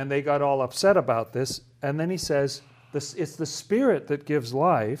 And they got all upset about this. And then he says, it's the Spirit that gives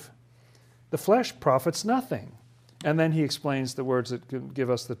life. The flesh profits nothing. And then he explains the words that give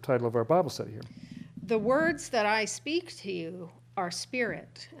us the title of our Bible study here. The words that I speak to you are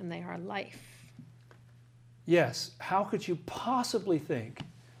spirit, and they are life. Yes, how could you possibly think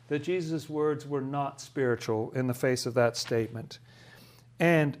that Jesus' words were not spiritual in the face of that statement?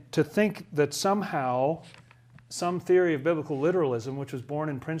 And to think that somehow some theory of biblical literalism, which was born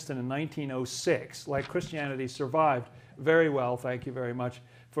in Princeton in 1906, like Christianity, survived very well, thank you very much,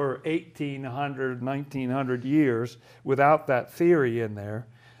 for 1800, 1900 years without that theory in there.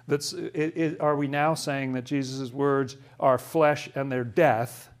 Are we now saying that Jesus' words are flesh and they're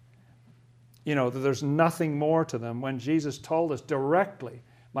death? that there's nothing more to them, when Jesus told us directly,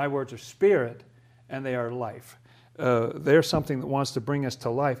 my words are spirit and they are life. They're something that wants to bring us to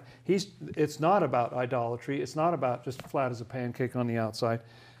life. It's not about idolatry. It's not about just flat as a pancake on the outside.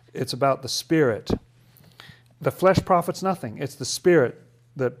 It's about the spirit. The flesh profits nothing. It's the spirit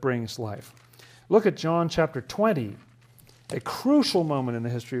that brings life. Look at John chapter 20, a crucial moment in the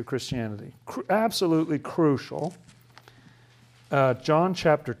history of Christianity. Absolutely crucial. John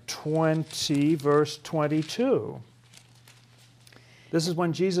chapter 20, verse 22. This is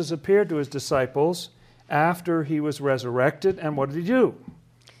when Jesus appeared to his disciples after he was resurrected. And what did he do?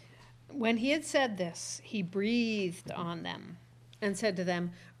 When he had said this, he breathed on them and said to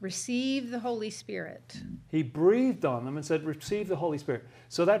them, receive the Holy Spirit. He breathed on them and said, receive the Holy Spirit.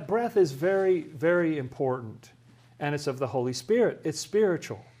 So that breath is very, very important. And it's of the Holy Spirit. It's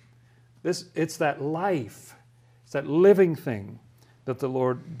spiritual. It's that life. It's that living thing that the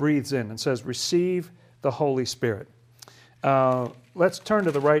Lord breathes in and says, receive the Holy Spirit. Let's turn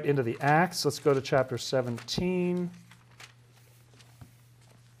to the right into the Acts. Let's go to chapter 17.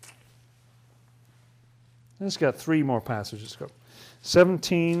 It's got 3 more passages. Go.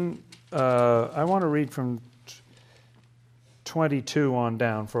 17, I want to read from 22 on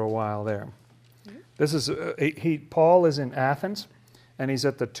down for a while there. This is Paul is in Athens, and he's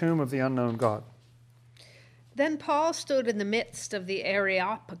at the tomb of the unknown God. Then Paul stood in the midst of the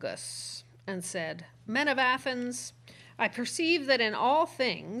Areopagus and said, men of Athens, I perceive that in all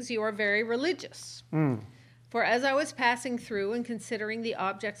things you are very religious. For as I was passing through and considering the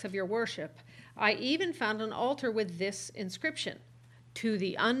objects of your worship, I even found an altar with this inscription, to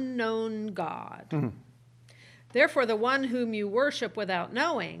the unknown God. Therefore, the one whom you worship without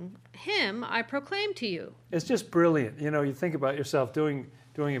knowing, him I proclaim to you. It's just brilliant. You think about yourself doing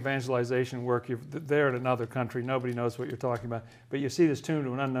evangelization work. You're there in another country. Nobody knows what you're talking about. But you see this tomb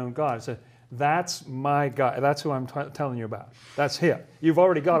to an unknown God. It says, that's my God. That's who I'm telling you about. That's him. You've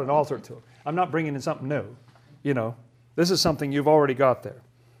already got an altar to him. I'm not bringing in something new. This is something you've already got there.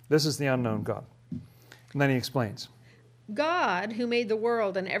 This is the unknown God. And then he explains. God, who made the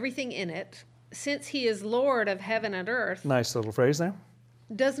world and everything in it, since he is Lord of heaven and earth. Nice little phrase there.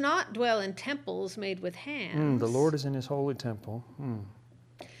 Does not dwell in temples made with hands. The Lord is in his holy temple.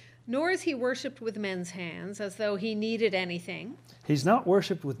 Nor is he worshipped with men's hands as though he needed anything. He's not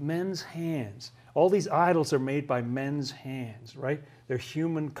worshipped with men's hands. All these idols are made by men's hands, right? They're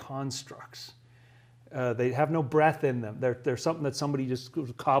human constructs. They have no breath in them. They're something that somebody just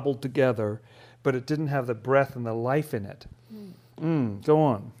cobbled together, but it didn't have the breath and the life in it. Go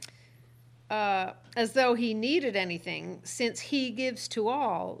on. As though he needed anything, since he gives to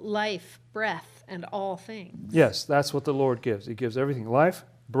all life, breath, and all things. Yes, that's what the Lord gives. He gives everything, life,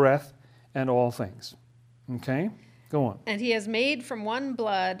 breath, and all things. Okay? Go on. And he has made from one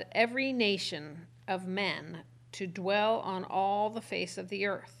blood every nation of men to dwell on all the face of the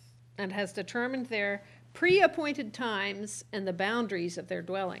earth, and has determined their pre-appointed times and the boundaries of their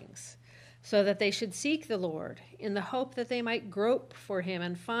dwellings, so that they should seek the Lord in the hope that they might grope for him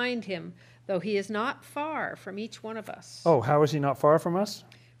and find him, though he is not far from each one of us. Oh, how is he not far from us?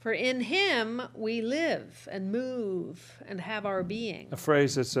 For in him we live and move and have our being. A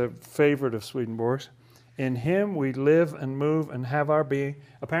phrase that's a favorite of Swedenborg's. In him we live and move and have our being.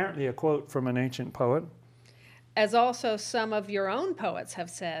 Apparently a quote from an ancient poet. As also some of your own poets have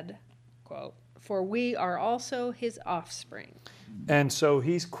said, quote, for we are also his offspring. And so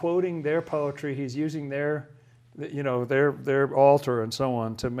he's quoting their poetry. He's using their altar and so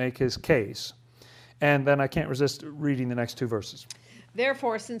on to make his case. And then I can't resist reading the next 2 verses.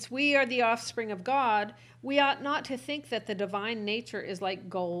 Therefore, since we are the offspring of God, we ought not to think that the divine nature is like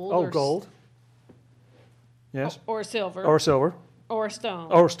gold. Oh, gold. Yes. Or silver. Or silver. Or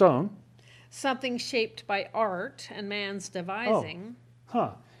stone. Or stone. Something shaped by art and man's devising.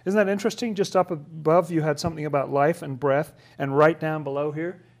 Oh. Isn't that interesting? Just up above you had something about life and breath, and right down below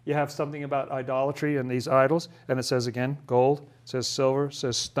here you have something about idolatry and these idols, and it says again gold, it says silver, it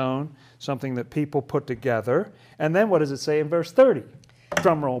says stone, something that people put together. And then what does it say in verse 30?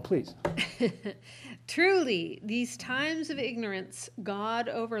 Drum roll, please. Truly, these times of ignorance God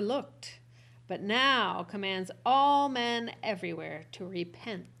overlooked, but now commands all men everywhere to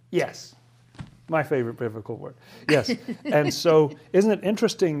repent. Yes. My favorite biblical word. Yes. And so isn't it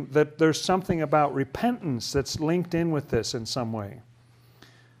interesting that there's something about repentance that's linked in with this in some way?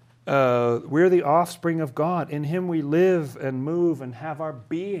 We're the offspring of God. In him we live and move and have our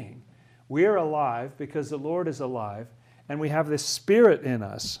being. We're alive because the Lord is alive, and we have this spirit in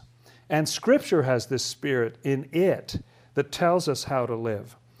us. And Scripture has this spirit in it that tells us how to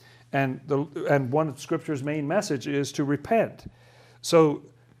live. And one of Scripture's main message is to repent. So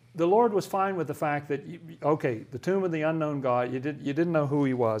the Lord was fine with the fact that, okay, the tomb of the unknown God, you didn't know who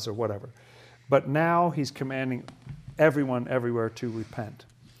he was or whatever. But now he's commanding everyone everywhere to repent.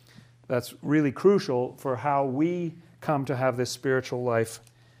 That's really crucial for how we come to have this spiritual life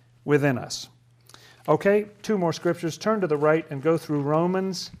within us. Okay, 2 more scriptures. Turn to the right and go through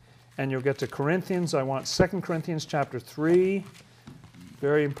Romans, and you'll get to Corinthians. I want 2 Corinthians chapter 3.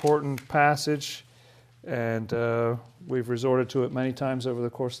 Very important passage, and we've resorted to it many times over the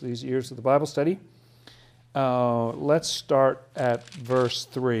course of these years of the Bible study. Let's start at verse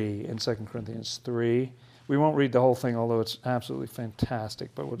 3 in 2 Corinthians 3. We won't read the whole thing, although it's absolutely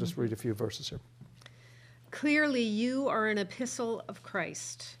fantastic, but we'll just read a few verses here. Clearly, you are an epistle of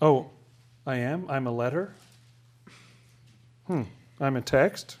Christ. Oh, I am? I'm a letter? I'm a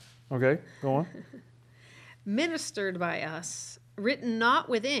text? Okay, go on. Ministered by us, written not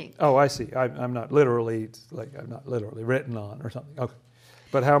with ink. Oh, I see. I'm not literally written on or something. Okay.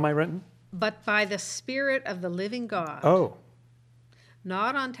 But how am I written? But by the Spirit of the living God. Oh.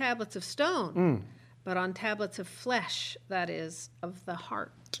 Not on tablets of stone, but on tablets of flesh, that is, of the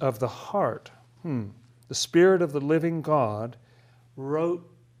heart. Of the heart. The Spirit of the living God wrote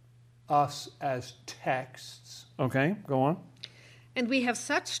us as texts. Okay, go on. And we have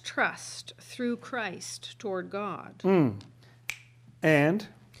such trust through Christ toward God. And,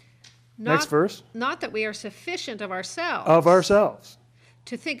 next verse. Not that we are sufficient of ourselves. Of ourselves.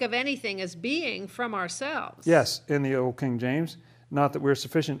 To think of anything as being from ourselves. Yes, in the old King James. Not that we're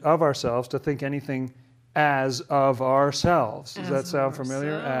sufficient of ourselves to think anything as of ourselves. Does that sound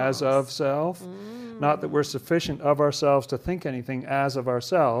familiar? As of self. Not that we're sufficient of ourselves to think anything as of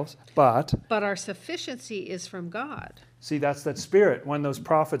ourselves, but our sufficiency is from God. See, that's that Spirit. When those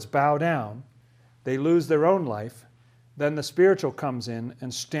prophets bow down, they lose their own life. Then the spiritual comes in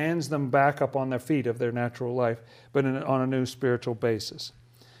and stands them back up on their feet of their natural life, but on a new spiritual basis.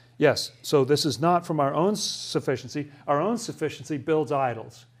 Yes, so this is not from our own sufficiency. Our own sufficiency builds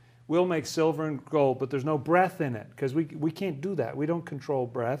idols. We'll make silver and gold, but there's no breath in it because we can't do that. We don't control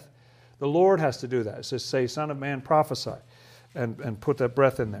breath. The Lord has to do that. It says, say, Son of Man, prophesy, and put that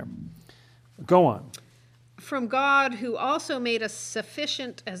breath in there. Go on. From God, who also made us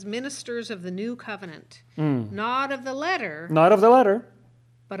sufficient as ministers of the new covenant, not of the letter. Not of the letter.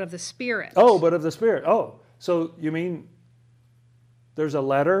 But of the Spirit. Oh, but of the Spirit. Oh, so you mean there's a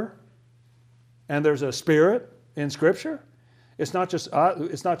letter and there's a Spirit in Scripture? It's not just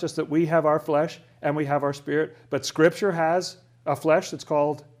that we have our flesh and we have our spirit, but Scripture has a flesh that's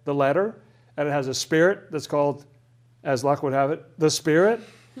called the letter, and it has a spirit that's called, as luck would have it, the Spirit.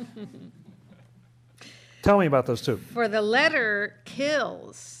 Tell me about those two. For the letter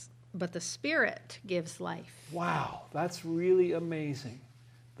kills, but the Spirit gives life. Wow, that's really amazing.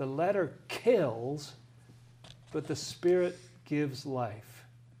 The letter kills, but the Spirit gives life.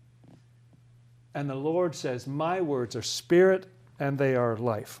 And the Lord says, my words are spirit and they are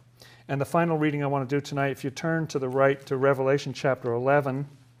life. And the final reading I want to do tonight, if you turn to the right to Revelation chapter 11.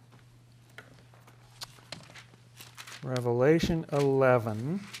 Revelation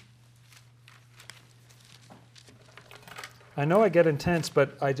 11. I know I get intense,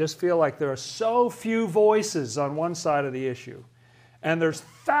 but I just feel like there are so few voices on one side of the issue. And there's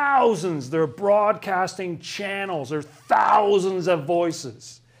thousands, there are broadcasting channels, there are thousands of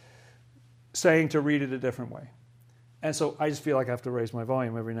voices saying to read it a different way. And so I just feel like I have to raise my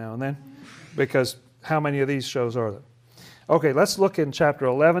volume every now and then, because how many of these shows are there? Okay, let's look in chapter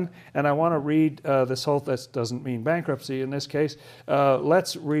 11, and I want to read this whole, that doesn't mean bankruptcy in this case.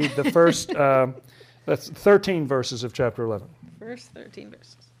 Let's read the first, that's 13 verses of chapter 11. First 13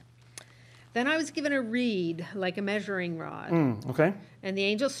 verses. Then I was given a reed like a measuring rod. Okay. And the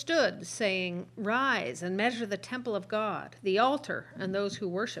angel stood, saying, rise and measure the temple of God, the altar, and those who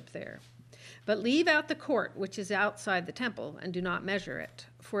worship there. But leave out the court which is outside the temple, and do not measure it,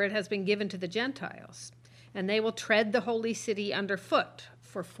 for it has been given to the Gentiles, and they will tread the holy city underfoot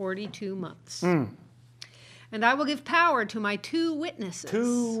for 42 months. And I will give power to my 2 witnesses.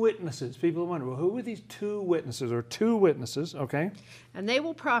 2 witnesses. People wonder, well, who are these 2 witnesses? Or 2 witnesses, okay. And they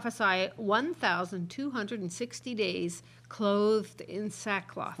will prophesy 1,260 days clothed in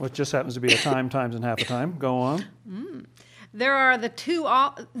sackcloth. Which just happens to be a time times and half a time. Go on. These are the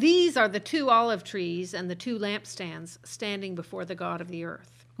 2 olive trees and the 2 lampstands standing before the God of the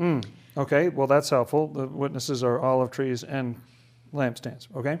earth. Okay, well, that's helpful. The witnesses are olive trees and lampstands,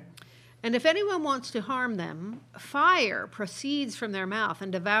 okay? And if anyone wants to harm them, fire proceeds from their mouth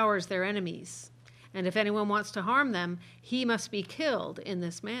and devours their enemies. And if anyone wants to harm them, he must be killed in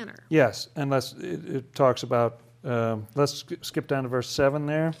this manner. Yes, unless it talks about Let's skip down to verse 7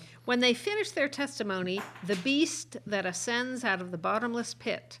 there. When they finish their testimony, the beast that ascends out of the bottomless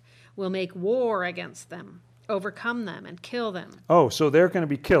pit will make war against them, overcome them, and kill them. Oh, so they're going to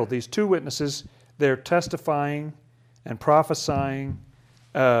be killed. These two witnesses, they're testifying and prophesying,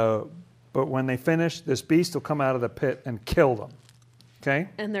 but when they finish, this beast will come out of the pit and kill them. Okay?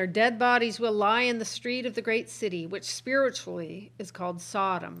 And their dead bodies will lie in the street of the great city, which spiritually is called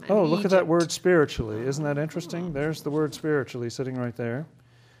Sodom and Oh, look Egypt. at that word spiritually. Isn't that interesting? There's the word spiritually sitting right there.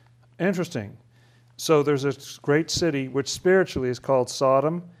 Interesting. So there's a great city which spiritually is called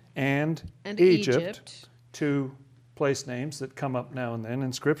Sodom and Egypt. Two place names that come up now and then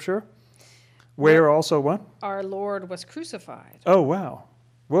in Scripture. Where also what? Our Lord was crucified. Oh, wow.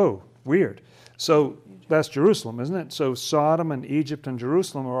 Whoa, weird. So that's Jerusalem, isn't it? So Sodom and Egypt and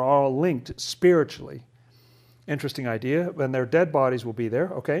Jerusalem are all linked spiritually. Interesting idea. And their dead bodies will be there,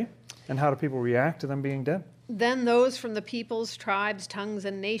 okay? And how do people react to them being dead? Then those from the peoples, tribes, tongues,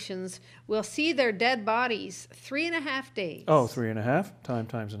 and nations will see their dead bodies 3.5 days. Oh, 3.5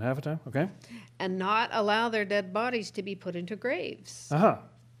 times and half a time, okay? And not allow their dead bodies to be put into graves. Uh-huh.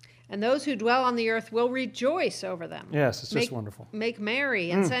 And those who dwell on the earth will rejoice over them. Yes, it's just wonderful. Make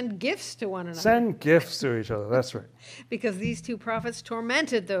merry and send gifts to one another. Send gifts to each other, that's right. Because these two prophets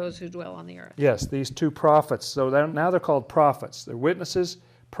tormented those who dwell on the earth. Yes, these two prophets. So now they're called prophets. They're witnesses,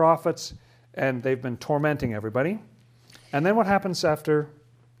 prophets, and they've been tormenting everybody. And then what happens after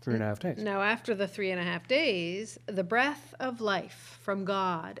 3.5 days? Now, after the 3.5 days, the breath of life from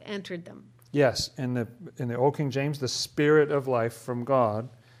God entered them. Yes, in the Old King James, the spirit of life from God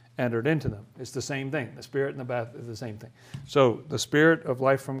entered into them. It's the same thing. The spirit and the breath is the same thing. So the spirit of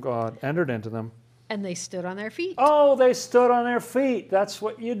life from God entered into them. And they stood on their feet. Oh, they stood on their feet. That's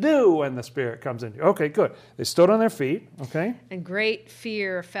what you do when the Spirit comes into you. Okay, good. They stood on their feet, okay? And great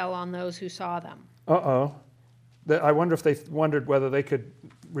fear fell on those who saw them. Uh-oh. I wonder if they wondered whether they could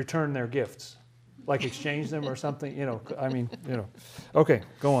return their gifts, like exchange them or something, Okay,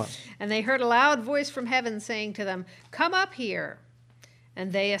 go on. And they heard a loud voice from heaven saying to them, "Come up here."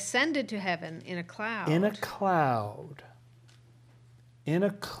 And they ascended to heaven in a cloud. In a cloud. In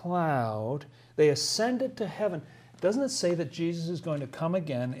a cloud. They ascended to heaven. Doesn't it say that Jesus is going to come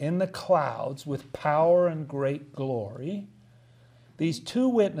again in the clouds with power and great glory? These two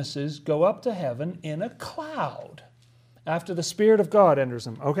witnesses go up to heaven in a cloud after the Spirit of God enters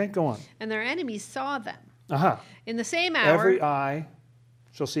them. Okay, go on. And their enemies saw them. Uh-huh. In the same hour, Every eye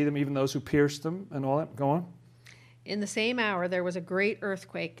shall see them, even those who pierced them and all that. Go on. in the same hour there was a great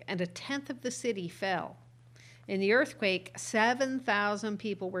earthquake, and 1/10 of the city fell. In the earthquake, 7,000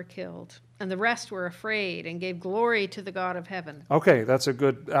 people were killed, and the rest were afraid and gave glory to the God of heaven. Okay, that's a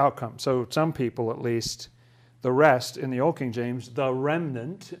good outcome. So some people, at least, the rest, in the Old King James, the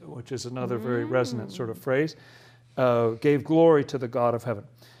remnant, which is another very resonant sort of phrase, gave glory to the God of heaven.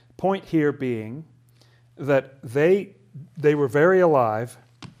 Point here being that they were very alive,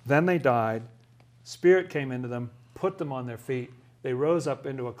 then they died, Spirit came into them, put them on their feet, they rose up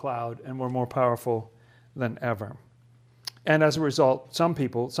into a cloud and were more powerful than ever. And as a result, some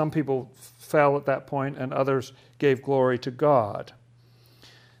people fell at that point and others gave glory to God.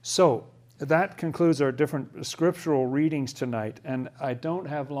 So that concludes our different scriptural readings tonight, and I don't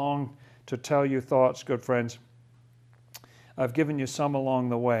have long to tell you thoughts, good friends. I've given you some along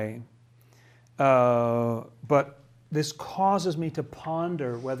the way, but this causes me to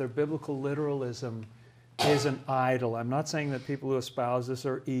ponder whether biblical literalism is an idol. I'm not saying that people who espouse this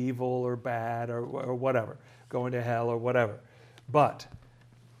are evil or bad or whatever, going to hell or whatever. But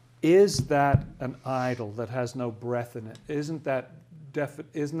is that an idol that has no breath in it? Isn't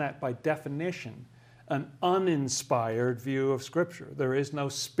that by definition an uninspired view of Scripture? There is no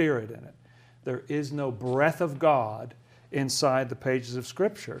spirit in it. There is no breath of God inside the pages of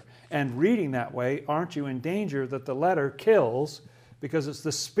Scripture. And reading that way, aren't you in danger that the letter kills because it's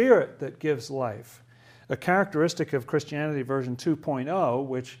the Spirit that gives life? A characteristic of Christianity version 2.0,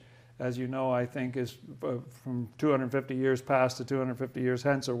 which, as you know, I think is from 250 years past to 250 years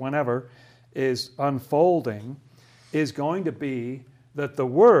hence or whenever, is unfolding, is going to be that the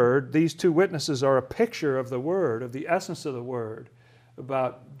Word, these two witnesses are a picture of the Word, of the essence of the Word,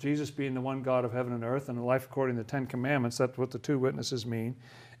 about Jesus being the one God of heaven and earth and life according to the Ten Commandments. That's what the two witnesses mean.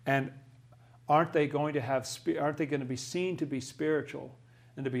 And aren't they going to be seen to be spiritual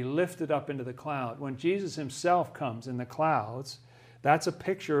and to be lifted up into the cloud? When Jesus himself comes in the clouds, that's a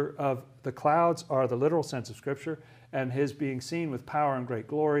picture of the clouds are the literal sense of Scripture, and his being seen with power and great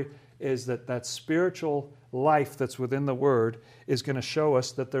glory is that spiritual life that's within the Word is going to show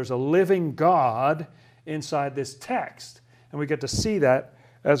us that there's a living God inside this text. And we get to see that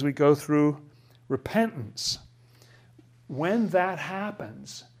as we go through repentance. when that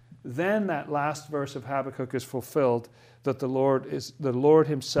happens, then that last verse of Habakkuk is fulfilled, that the Lord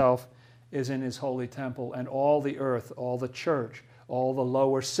himself is in his holy temple, and all the earth, all the church, all the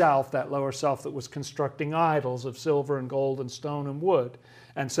lower self, that lower self that was constructing idols of silver and gold and stone and wood,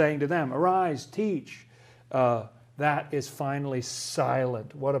 and saying to them, arise, teach, that is finally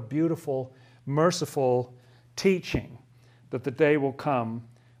silent. What a beautiful, merciful teaching, that the day will come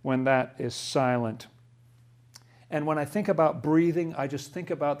when that is silent. And when I think about breathing, I just think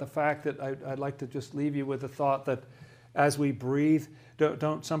about the fact that I'd like to just leave you with the thought that as we breathe,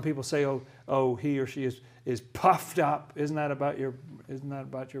 don't some people say, oh, he or she is puffed up? Isn't that about your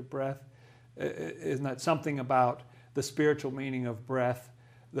breath? Isn't that something about the spiritual meaning of breath?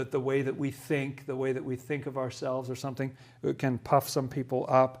 That the way that we think of ourselves or something, it can puff some people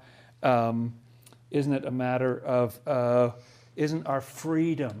up. Isn't it a matter of, isn't our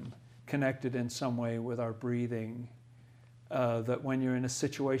freedom connected in some way with our breathing? That when you're in a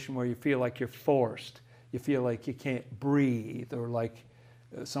situation where you feel like you're forced, you feel like you can't breathe, or like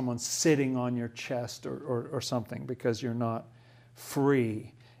someone's sitting on your chest or something because you're not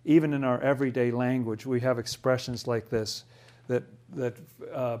free. Even in our everyday language, we have expressions like this,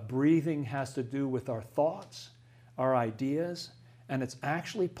 that breathing has to do with our thoughts, our ideas, and it's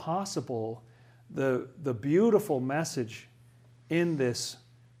actually possible. The beautiful message in this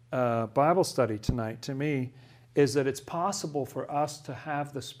Bible study tonight, to me, is that it's possible for us to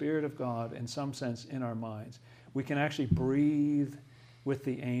have the Spirit of God, in some sense, in our minds. We can actually breathe with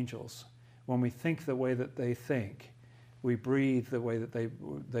the angels. When we think the way that they think, we breathe the way that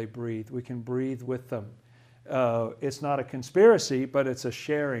they breathe. We can breathe with them. It's not a conspiracy, but it's a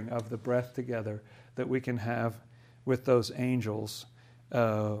sharing of the breath together that we can have with those angels.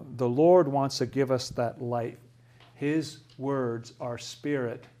 The Lord wants to give us that life. His words are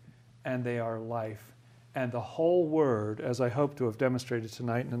spirit and they are life. And the whole Word, as I hope to have demonstrated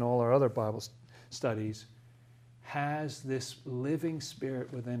tonight and in all our other Bible studies, has this living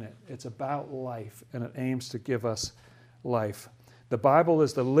spirit within it. It's about life, and it aims to give us life. The Bible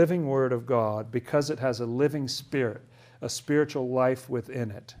is the living Word of God because it has a living spirit, a spiritual life within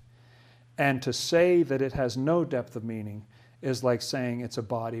it. And to say that it has no depth of meaning is like saying it's a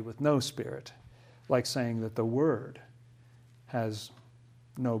body with no spirit, like saying that the Word has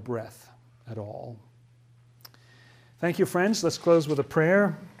no breath at all. Thank you, friends. Let's close with a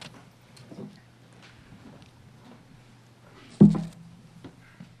prayer.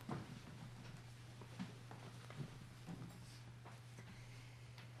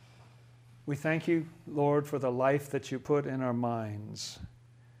 We thank you, Lord, for the life that you put in our minds.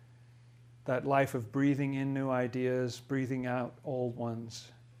 That life of breathing in new ideas, breathing out old ones.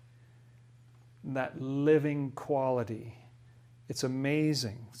 That living quality. It's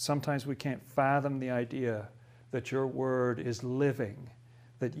amazing. Sometimes we can't fathom the idea that your word is living,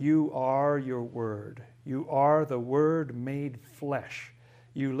 that you are your word. You are the Word made flesh.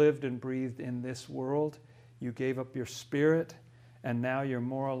 You lived and breathed in this world. You gave up your spirit, and now you're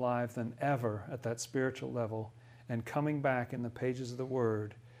more alive than ever at that spiritual level, and coming back in the pages of the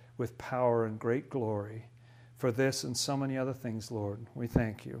Word with power and great glory. For this and so many other things, Lord, we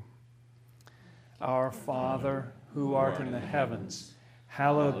thank you. Our Father, who art in the heavens,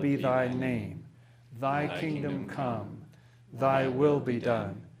 hallowed be thy name. Thy kingdom come, thy will be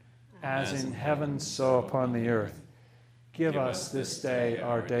done, as in heaven so upon the earth. Give us this day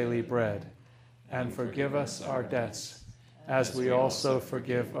our daily bread, and forgive us our debts, as we also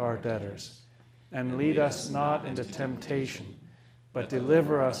forgive our debtors. And lead us not into temptation, but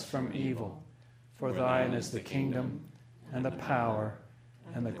deliver us from evil. For thine is the kingdom, and the power,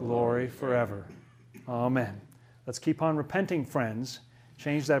 and the glory forever. Amen. Let's keep on repenting, friends.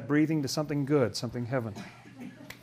 Change that breathing to something good, something heavenly.